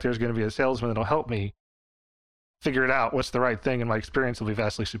expect there's going to be a salesman that'll help me figure it out, what's the right thing, and my experience will be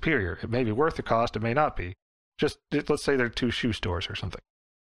vastly superior. It may be worth the cost, it may not be. Just, let's say they're two shoe stores or something.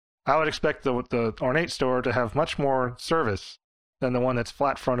 I would expect the ornate store to have much more service than the one that's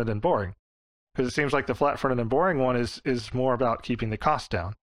flat-fronted and boring. Because it seems like the flat-fronted and boring one is more about keeping the cost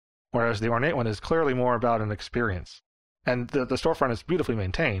down, whereas the ornate one is clearly more about an experience. And the storefront is beautifully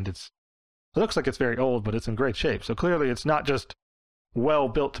maintained. It looks like it's very old, but it's in great shape. So clearly it's not just well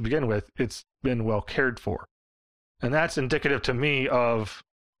built to begin with, it's been well cared for. And that's indicative to me of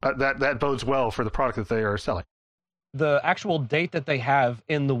that bodes well for the product that they are selling. The actual date that they have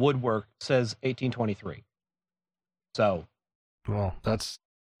in the woodwork says 1823. So, well, that's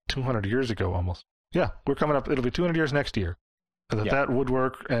 200 years ago almost. Yeah, we're coming up. It'll be 200 years next year. That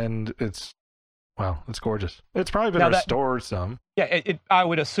woodwork, and it's gorgeous. It's probably been restored some. Yeah, I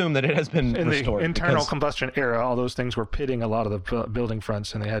would assume that it has been restored. In the internal combustion era, all those things were pitting a lot of the building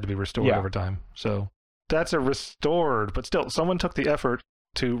fronts, and they had to be restored over time. So that's a restored, but still, someone took the effort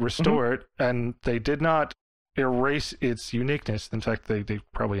to restore it, and they did not erase its uniqueness. In fact, they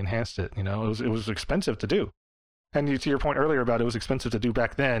probably enhanced it. It was expensive to do. And to your point earlier about it was expensive to do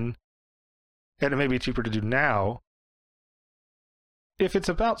back then, and it may be cheaper to do now. If it's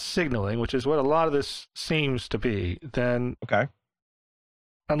about signaling, which is what a lot of this seems to be, then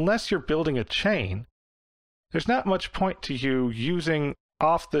unless you're building a chain, there's not much point to you using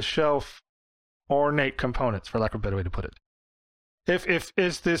off-the-shelf ornate components, for lack of a better way to put it. If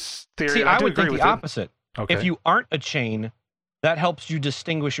is this theory? See, I would think the opposite. Okay. If you aren't a chain, that helps you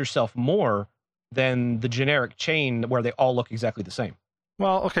distinguish yourself more than the generic chain where they all look exactly the same.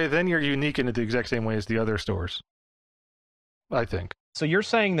 Well, okay, then you're unique in the exact same way as the other stores, I think. So you're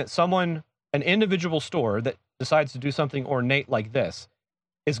saying that an individual store that decides to do something ornate like this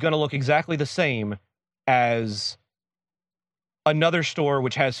is going to look exactly the same as another store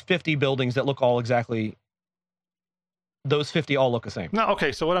which has 50 buildings that look all exactly, those 50 all look the same. No,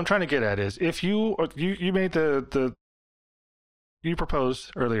 okay, so what I'm trying to get at is if you made you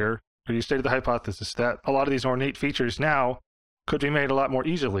proposed earlier, or you stated the hypothesis that a lot of these ornate features now could be made a lot more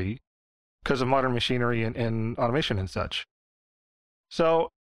easily because of modern machinery and automation and such. So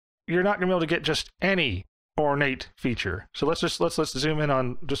you're not going to be able to get just any ornate feature. So let's zoom in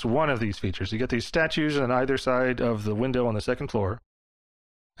on just one of these features. You get these statues on either side of the window on the second floor,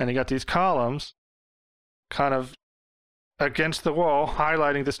 and you got these columns kind of against the wall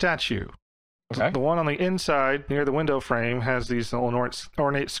highlighting the statue. Okay. The one on the inside near the window frame has these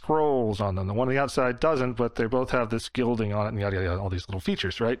ornate scrolls on them. The one on the outside doesn't, but they both have this gilding on it and yada yada, all these little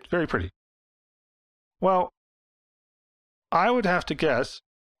features, right? Very pretty. Well, I would have to guess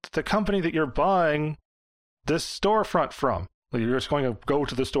that the company that you're buying this storefront from, you're just going to go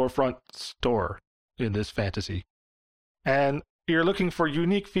to the storefront store in this fantasy, and you're looking for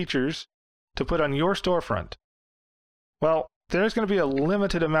unique features to put on your storefront. Well, there's going to be a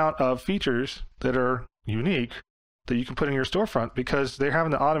limited amount of features that are unique that you can put in your storefront because they're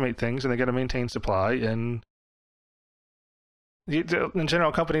having to automate things and they got to maintain supply. And in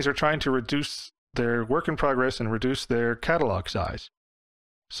general, companies are trying to reduce their work in progress and reduce their catalog size.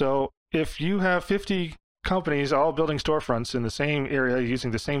 So if you have 50 companies all building storefronts in the same area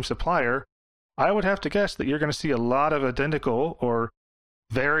using the same supplier, I would have to guess that you're going to see a lot of identical or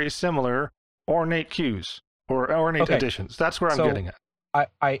very similar ornate cues. Or ornate additions. That's where I'm getting at.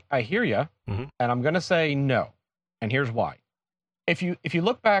 I hear you, and I'm going to say no, and here's why. If you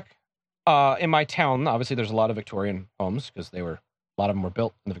look back in my town, obviously there's a lot of Victorian homes because a lot of them were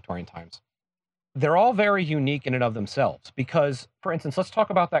built in the Victorian times. They're all very unique in and of themselves because, for instance, let's talk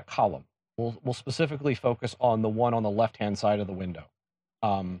about that column. We'll specifically focus on the one on the left-hand side of the window.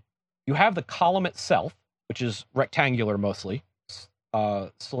 You have the column itself, which is rectangular mostly.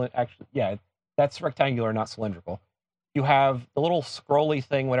 actually, yeah, that's rectangular, not cylindrical. You have the little scrolly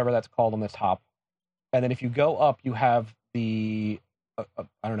thing, whatever that's called, on the top, and then if you go up, you have the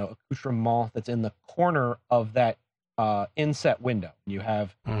I don't know, accoutrement that's in the corner of that inset window. You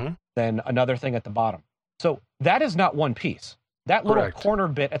have then another thing at the bottom. So that is not one piece. That little corner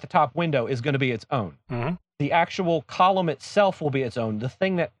bit at the top window is going to be its own. The actual column itself will be its own. The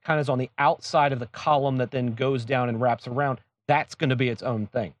thing that kind of is on the outside of the column that then goes down and wraps around, that's going to be its own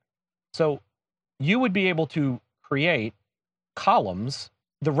thing. So you would be able to create columns,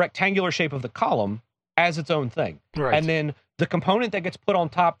 the rectangular shape of the column, as its own thing. And then the component that gets put on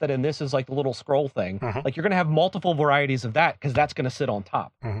top, that in this is like the little scroll thing, like you're going to have multiple varieties of that because that's going to sit on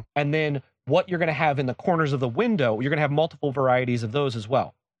top. And then what you're going to have in the corners of the window, you're going to have multiple varieties of those as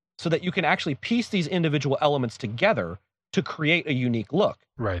well, so that you can actually piece these individual elements together to create a unique look.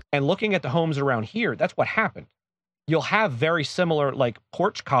 And looking at the homes around here, that's what happened. You'll have very similar like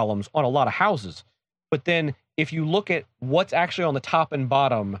porch columns on a lot of houses, but then if you look at what's actually on the top and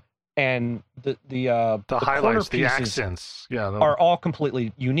bottom, and the highlights, the accents, are all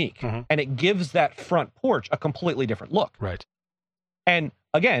completely unique, and it gives that front porch a completely different look. And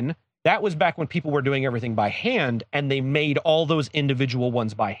again, that was back when people were doing everything by hand, and they made all those individual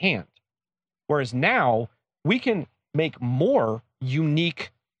ones by hand. Whereas now we can make more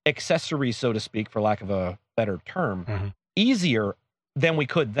unique accessories, so to speak, for lack of a better term, easier than we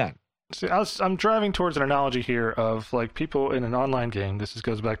could then. See, I'm driving towards an analogy here of like people in an online game. This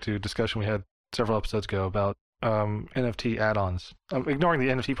goes back to a discussion we had several episodes ago about NFT add-ons. I'm ignoring the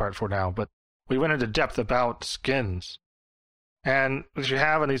NFT part for now, but we went into depth about skins. And as you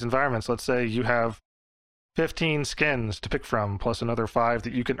have in these environments, let's say you have 15 skins to pick from, plus another 5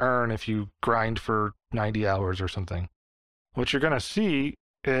 that you can earn if you grind for 90 hours or something. What you're going to see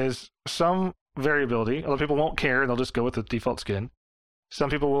is some variability. Other people won't care, and they'll just go with the default skin. Some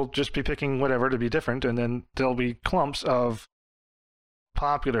people will just be picking whatever to be different, and then there'll be clumps of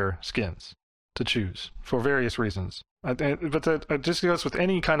popular skins to choose for various reasons. But it just goes with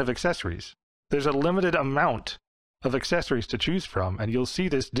any kind of accessories. There's a limited amount of accessories to choose from, and you'll see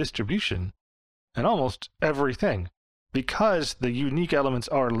this distribution in almost everything because the unique elements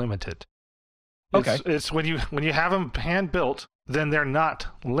are limited. It's when you have them hand built, then they're not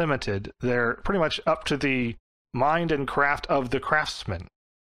limited. They're pretty much up to the mind and craft of the craftsman.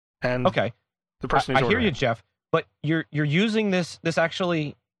 And the person who's I hear you, Jeff, but you're using this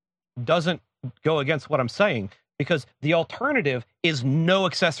actually doesn't go against what I'm saying, because the alternative is no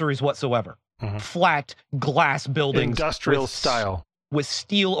accessories whatsoever. Flat glass buildings, industrial style, with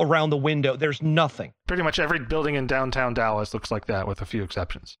steel around the window. There's nothing. Pretty much every building in downtown Dallas looks like that, with a few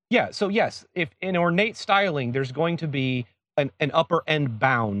exceptions. Yeah, so yes, if in ornate styling, there's going to be an upper end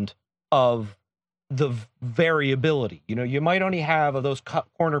bound of the variability. You know, you might only have, of those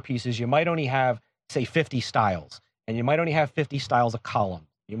corner pieces, you might only have, say, 50 styles, and you might only have 50 styles of column.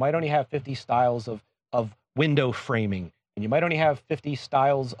 You might only have 50 styles of window framing, and you might only have 50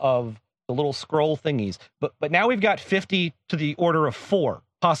 styles of the little scroll thingies. But now we've got 50 to the order of 4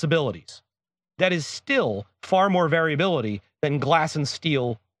 possibilities. That is still far more variability than glass and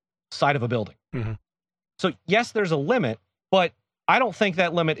steel side of a building. So yes, there's a limit, but I don't think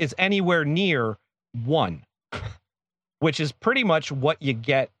that limit is anywhere near 1, which is pretty much what you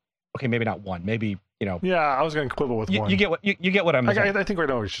get. Okay, maybe not 1, maybe, you know. Yeah, I was going to quibble with 1. You get what you get what I'm saying. I think we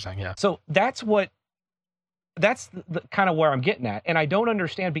know what you're saying, yeah. So that's the kind of where I'm getting at. And I don't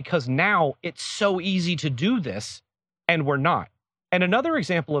understand, because now it's so easy to do this and we're not. And another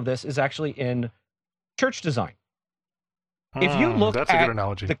example of this is actually in church design. If you look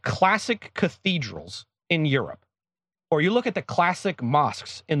at the classic cathedrals in Europe, or you look at the classic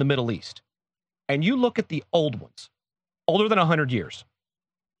mosques in the Middle East, and you look at the old ones, older than 100 years,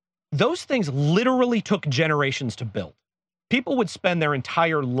 those things literally took generations to build. People would spend their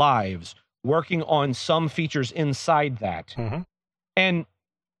entire lives working on some features inside that. And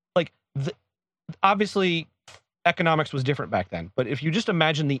like, obviously economics was different back then, but if you just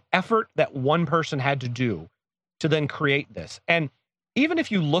imagine the effort that one person had to do to then create this. And even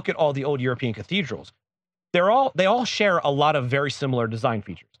if you look at all the old European cathedrals, they all share a lot of very similar design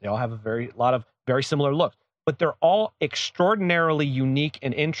features. They all have a lot of very similar looks, but they're all extraordinarily unique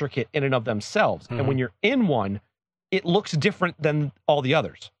and intricate in and of themselves. And when you're in one, it looks different than all the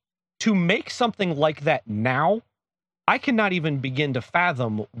others. To make something like that now, I cannot even begin to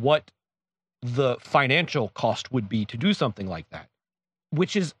fathom what the financial cost would be to do something like that,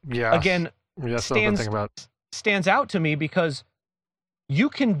 which is, again, stands out to me, because you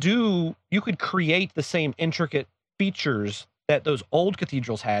could create the same intricate features that those old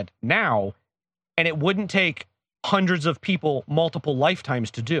cathedrals had now, and it wouldn't take hundreds of people multiple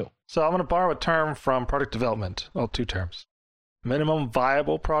lifetimes to do. So I'm going to borrow a term from product development. Well, two terms. Minimum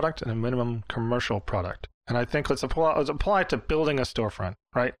viable product and a minimum commercial product. And I think let's apply it to building a storefront,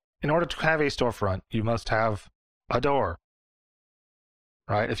 right? In order to have a storefront, you must have a door,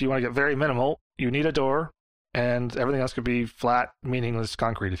 right? If you want to get very minimal, you need a door, and everything else could be flat, meaningless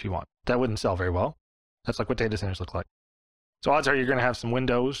concrete if you want. That wouldn't sell very well. That's like what data centers look like. So odds are you're going to have some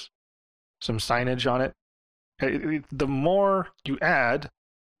windows, some signage on it. The more you add,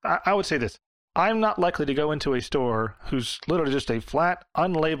 I would say this. I'm not likely to go into a store who's literally just a flat,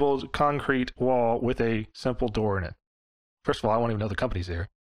 unlabeled concrete wall with a simple door in it. First of all, I won't even know the company's there.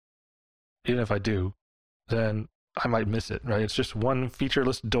 Even if I do, then I might miss it, right? It's just one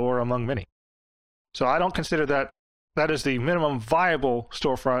featureless door among many. So I don't consider that is the minimum viable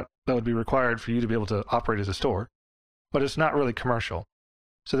storefront that would be required for you to be able to operate as a store, but it's not really commercial.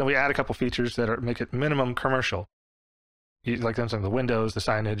 So then we add a couple features that make it minimum commercial. Like the windows, the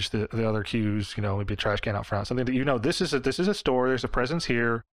signage, the other cues, maybe a trash can out front, something that this is a store, there's a presence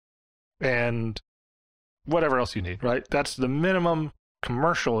here, and whatever else you need, right? That's the minimum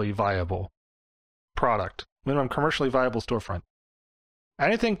commercially viable product, minimum commercially viable storefront.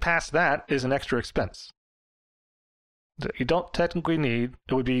 Anything past that is an extra expense that you don't technically need.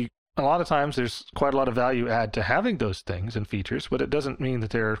 It would be, a lot of times there's quite a lot of value add to having those things and features, but it doesn't mean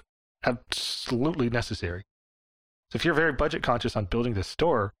that they're absolutely necessary. So if you're very budget conscious on building this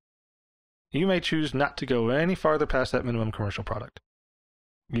store, you may choose not to go any farther past that minimum commercial product.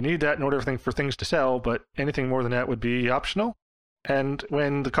 You need that in order for things to sell, but anything more than that would be optional. And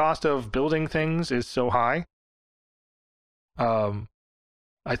when the cost of building things is so high,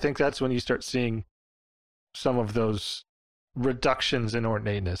 I think that's when you start seeing some of those reductions in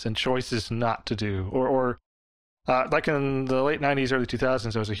ornateness and choices not to do, or like in the late 90s, early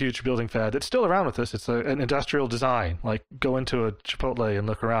 2000s, there was a huge building fad that's still around with us. It's an industrial design. Like, go into a Chipotle and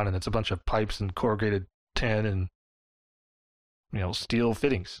look around, and it's a bunch of pipes and corrugated tin and, steel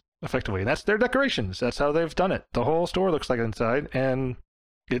fittings, effectively. And that's their decorations. That's how they've done it. The whole store looks like it inside, and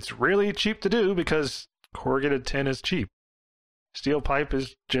it's really cheap to do because corrugated tin is cheap. Steel pipe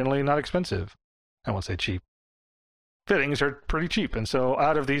is generally not expensive. I won't say cheap. Fittings are pretty cheap, and so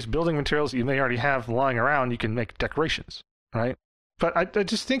out of these building materials you may already have lying around, you can make decorations, right? But I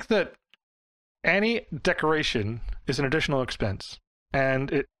just think that any decoration is an additional expense,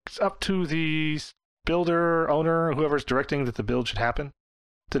 and it's up to the builder, owner, whoever's directing that the build should happen,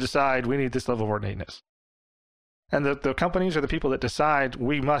 to decide we need this level of ornateness. And the companies are the people that decide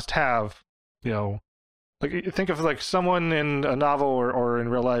we must have, like, think of like someone in a novel or in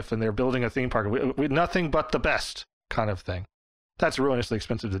real life, and they're building a theme park. We nothing but the best kind of thing. That's ruinously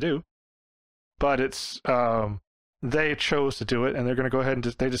expensive to do, but it's they chose to do it, and they're going to go ahead and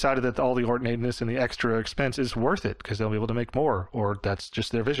they decided that all the ornateness and the extra expense is worth it because they'll be able to make more, or that's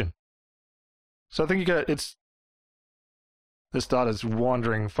just their vision. So I think this thought is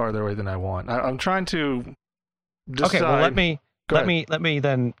wandering farther away than I want. I'm trying to decide. Okay, well let me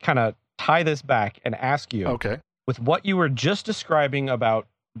then kind of tie this back and ask you. Okay. With what you were just describing about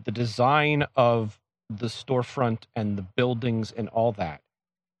the design of the storefront and the buildings and all that,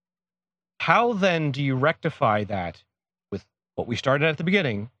 how then do you rectify that with what we started at the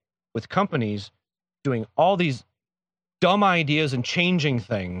beginning, with companies doing all these dumb ideas and changing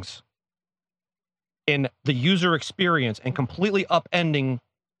things in the user experience and completely upending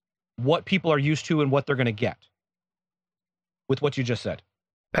what people are used to and what they're going to get with what you just said?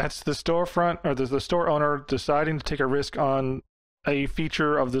 That's the storefront or the store owner deciding to take a risk on a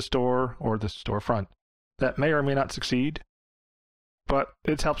feature of the store or the storefront that may or may not succeed, but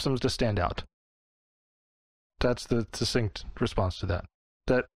it helps them to stand out. That's the succinct response to that.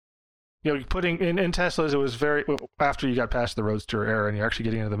 That, putting in Teslas, it was very, after you got past the Roadster era and you're actually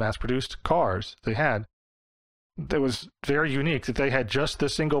getting into the mass-produced cars they had, it was very unique that they had just the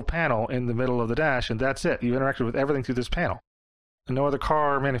single panel in the middle of the dash, and that's it. You interacted with everything through this panel. And no other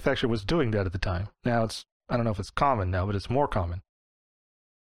car manufacturer was doing that at the time. Now I don't know if it's common now, but it's more common.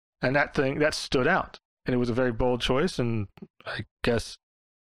 And that stood out. And it was a very bold choice, and I guess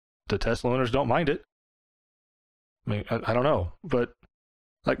the Tesla owners don't mind it. I mean, I don't know, but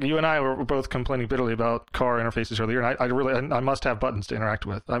like you and I were both complaining bitterly about car interfaces earlier, and I must have buttons to interact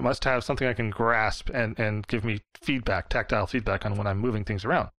with. I must have something I can grasp and give me feedback, tactile feedback on when I'm moving things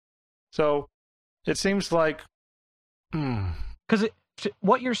around. So it seems like, because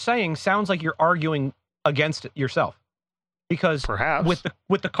what you're saying sounds like you're arguing against it yourself. Because perhaps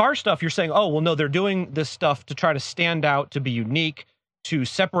with the car stuff, you're saying, oh, well, no, they're doing this stuff to try to stand out, to be unique, to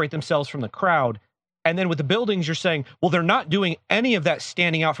separate themselves from the crowd. And then with the buildings, you're saying, well, they're not doing any of that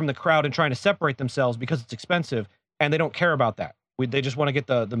standing out from the crowd and trying to separate themselves because it's expensive, and they don't care about that. They just want to get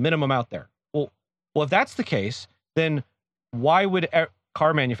the minimum out there. Well, if that's the case, then why would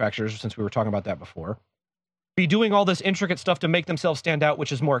car manufacturers, since we were talking about that before, be doing all this intricate stuff to make themselves stand out,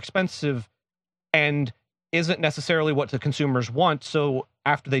 which is more expensive and isn't necessarily what the consumers want? So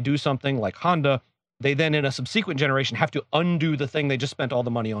after they do something like Honda, they then in a subsequent generation have to undo the thing they just spent all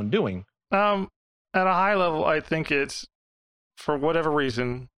the money on doing. At a high level, I think it's, for whatever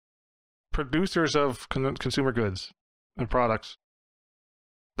reason, producers of consumer goods and products,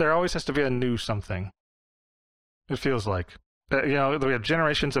 there always has to be a new something. It feels like. We have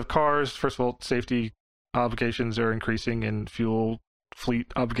generations of cars. First of all, safety obligations are increasing and fuel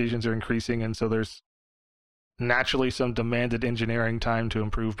fleet obligations are increasing, and so there's naturally some demanded engineering time to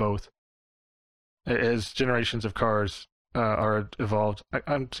improve both as generations of cars are evolved.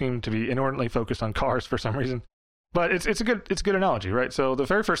 I seem to be inordinately focused on cars for some reason, but it's a good analogy, right? So the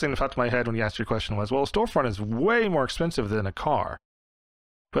very first thing that popped to my head when you asked your question was, well, a storefront is way more expensive than a car,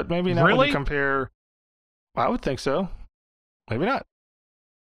 but maybe not. Really? When you compare, I would think so. Maybe not.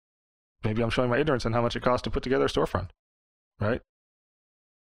 Maybe I'm showing my ignorance on how much it costs to put together a storefront, right?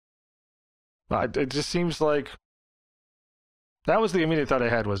 But it just seems like that was the immediate thought I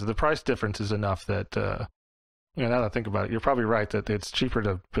had, was the price difference is enough that. Now that I think about it, you're probably right that it's cheaper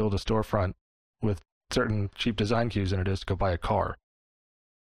to build a storefront with certain cheap design cues than it is to go buy a car.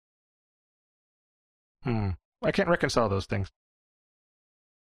 I can't reconcile those things.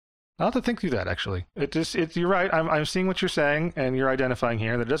 I'll have to think through that, actually. You're right. I'm seeing what you're saying, and you're identifying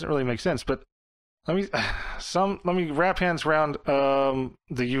here that it doesn't really make sense. But let me wrap hands around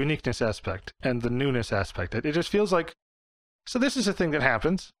the uniqueness aspect and the newness aspect. It just feels like, so this is a thing that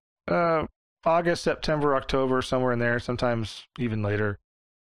happens. August, September, October, somewhere in there, sometimes even later.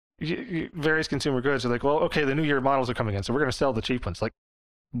 Various consumer goods are like, well, okay, the new year models are coming in, so we're going to sell the cheap ones. Like,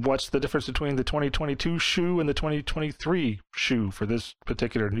 what's the difference between the 2022 shoe and the 2023 shoe for this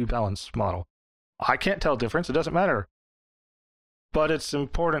particular New Balance model? I can't tell difference. It doesn't matter. But it's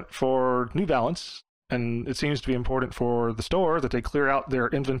important for New Balance, and it seems to be important for the store that they clear out their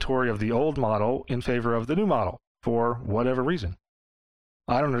inventory of the old model in favor of the new model for whatever reason.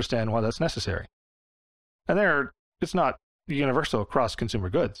 I don't understand why that's necessary. And it's not universal across consumer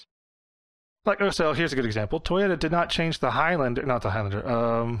goods. Like, so here's a good example. Toyota did not change the Highlander, not the Highlander,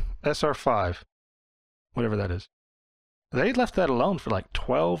 SR5, whatever that is. They left that alone for like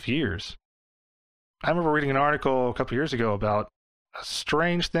 12 years. I remember reading an article a couple years ago about a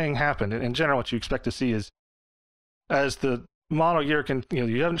strange thing happened. In general, what you expect to see is, as the model year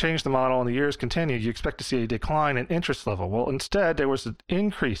you haven't changed the model and the years continue, you expect to see a decline in interest level. Well, instead, there was an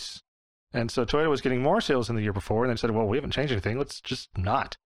increase. And so Toyota was getting more sales than the year before, and they said, well, we haven't changed anything. Let's just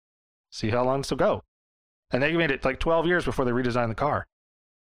not. See how long this will go. And they made it like 12 years before they redesigned the car.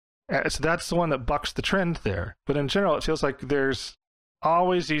 So that's the one that bucks the trend there. But in general, it feels like there's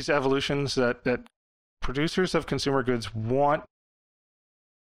always these evolutions that producers of consumer goods want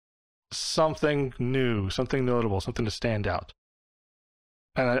something new, something notable, something to stand out.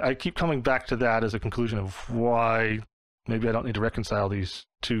 And I keep coming back to that as a conclusion of why maybe I don't need to reconcile these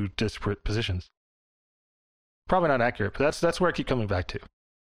two disparate positions. Probably not accurate, but that's where I keep coming back to.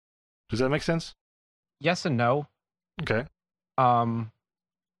 Does that make sense? Yes and no. Okay.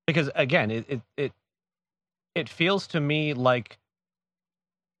 Because again, it feels to me like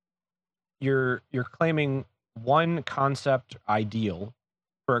you're claiming one concept ideal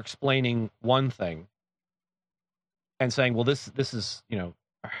for explaining one thing, and saying, well, this is, how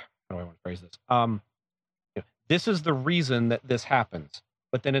do I want to phrase this? This is the reason that this happens.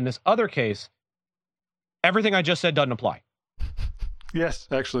 But then in this other case, everything I just said doesn't apply. Yes,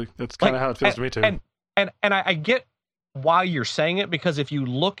 actually, that's kind of how it feels to me too. And I get why you're saying it, because if you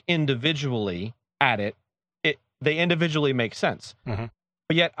look individually at it, they individually make sense. Mm-hmm.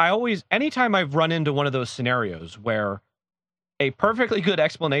 But yet anytime I've run into one of those scenarios where a perfectly good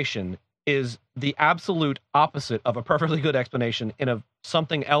explanation is the absolute opposite of a perfectly good explanation in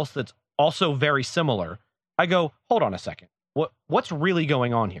something else that's also very similar, I go, hold on a second. What's really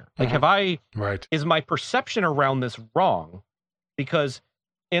going on here? Like, is my perception around this wrong? Because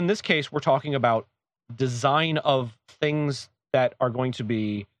in this case, we're talking about design of things that are going to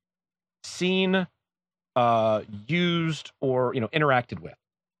be seen, used, or interacted with.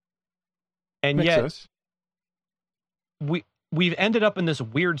 And Makes yet sense. we've ended up in this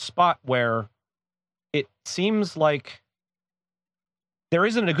weird spot where it seems like there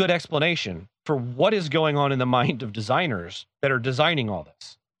isn't a good explanation for what is going on in the mind of designers that are designing all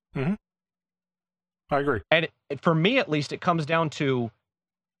this. Mm-hmm. I agree. And for me, at least, it comes down to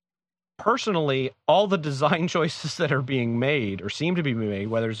personally, all the design choices that are being made or seem to be made,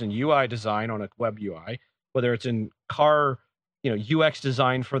 whether it's in UI design on a web UI, whether it's in car, UX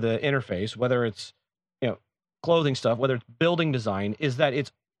design for the interface, whether it's, clothing stuff, whether it's building design, is that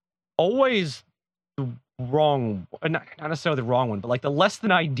it's always the wrong, not necessarily the wrong one, but like the less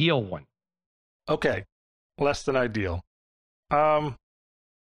than ideal one. Okay. Less than ideal. I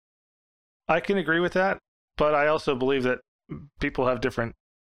can agree with that, but I also believe that people have different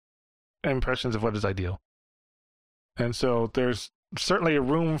impressions of what is ideal. And so there's certainly a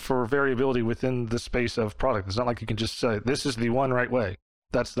room for variability within the space of product. It's not like you can just say, this is the one right way.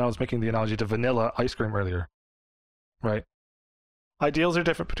 I was making the analogy to vanilla ice cream earlier, right? Ideals are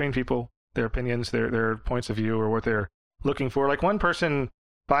different between people, their opinions, their points of view, or what they're looking for. Like one person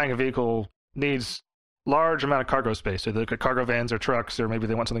buying a vehicle needs large amount of cargo space. So they look at cargo vans or trucks, or maybe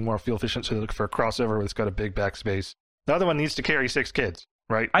they want something more fuel efficient, so they look for a crossover that's got a big back space. The other one needs to carry 6 kids,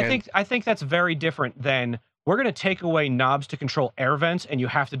 right? I think that's very different than we're going to take away knobs to control air vents, and you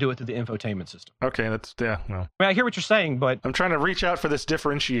have to do it through the infotainment system. Okay, no. I mean, I hear what you're saying, but I'm trying to reach out for this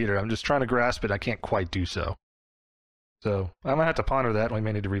differentiator. I'm just trying to grasp it. I can't quite do so. So I'm going to have to ponder that, and we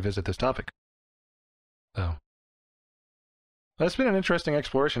may need to revisit this topic. So that's been an interesting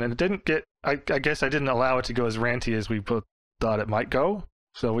exploration, and it didn't get, I guess I didn't allow it to go as ranty as we both thought it might go.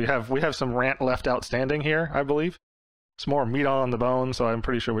 So we have some rant left outstanding here, I believe. It's more meat on the bone, so I'm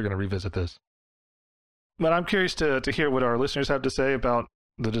pretty sure we're going to revisit this. But I'm curious to hear what our listeners have to say about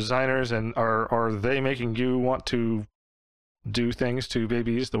the designers, and are they making you want to do things to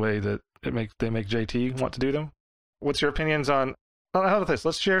babies the way that they make JT want to do them? What's your opinions on, how about this?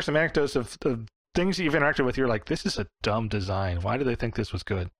 Let's share some anecdotes of things that you've interacted with. You're like, this is a dumb design. Why do they think this was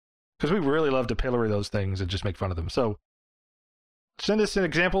good? Because we really love to pillory those things and just make fun of them. So send us in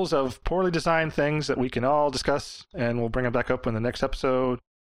examples of poorly designed things that we can all discuss, and we'll bring them back up in the next episode,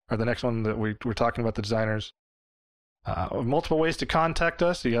 or the next one that we're talking about the designers. Multiple ways to contact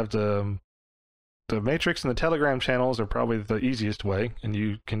us. You have the Matrix and the Telegram channels are probably the easiest way, and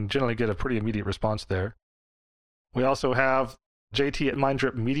you can generally get a pretty immediate response there. We also have JT at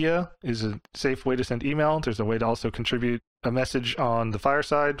Minddrip Media is a safe way to send email. There's a way to also contribute a message on the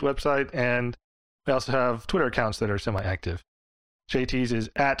Fireside website, and we also have Twitter accounts that are semi-active. JT's is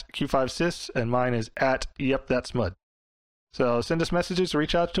at Q5Sys, and mine is at YepThat'sMud. So send us messages,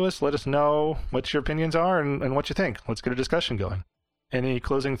 reach out to us, let us know what your opinions are and what you think. Let's get a discussion going. Any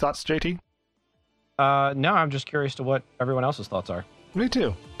closing thoughts, JT? No, I'm just curious to what everyone else's thoughts are. Me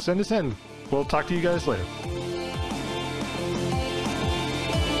too. Send us in. We'll talk to you guys later.